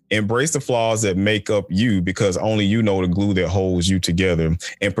future. Embrace the flaws that make up you, because only you know the glue that holds you together,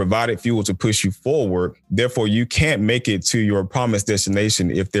 and provided fuel to push you forward. Therefore, you can't make it to your promised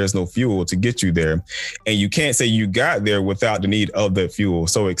destination if there's no fuel to get you there. And you can't say you got there without the need of that fuel.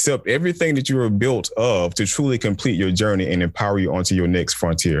 So accept everything that you are built of to truly complete your journey and empower you onto your next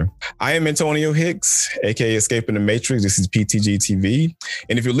frontier. I am Antonio Hicks, aka Escaping the Matrix. This is PTG TV.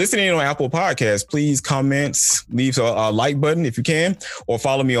 And if you're listening on Apple Podcasts, please comment, leave a like button if you can, or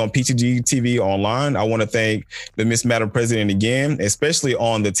follow me on PTG TV online. I want to thank the Miss Madam President again, especially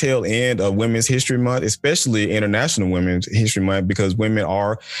on the tail end of Women's History Month, especially International Women's History Month, because women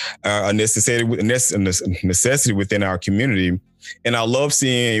are a necessity within our community. And I love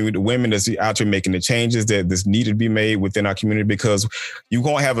seeing the women that's out here making the changes that's needed to be made within our community, because you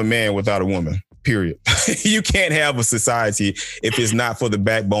won't have a man without a woman. Period. You can't have a society if it's not for the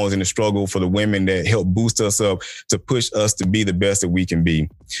backbones and the struggle for the women that help boost us up to push us to be the best that we can be.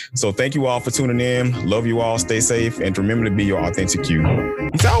 So thank you all for tuning in. Love you all. Stay safe. And remember to be your authentic you.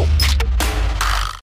 Peace out.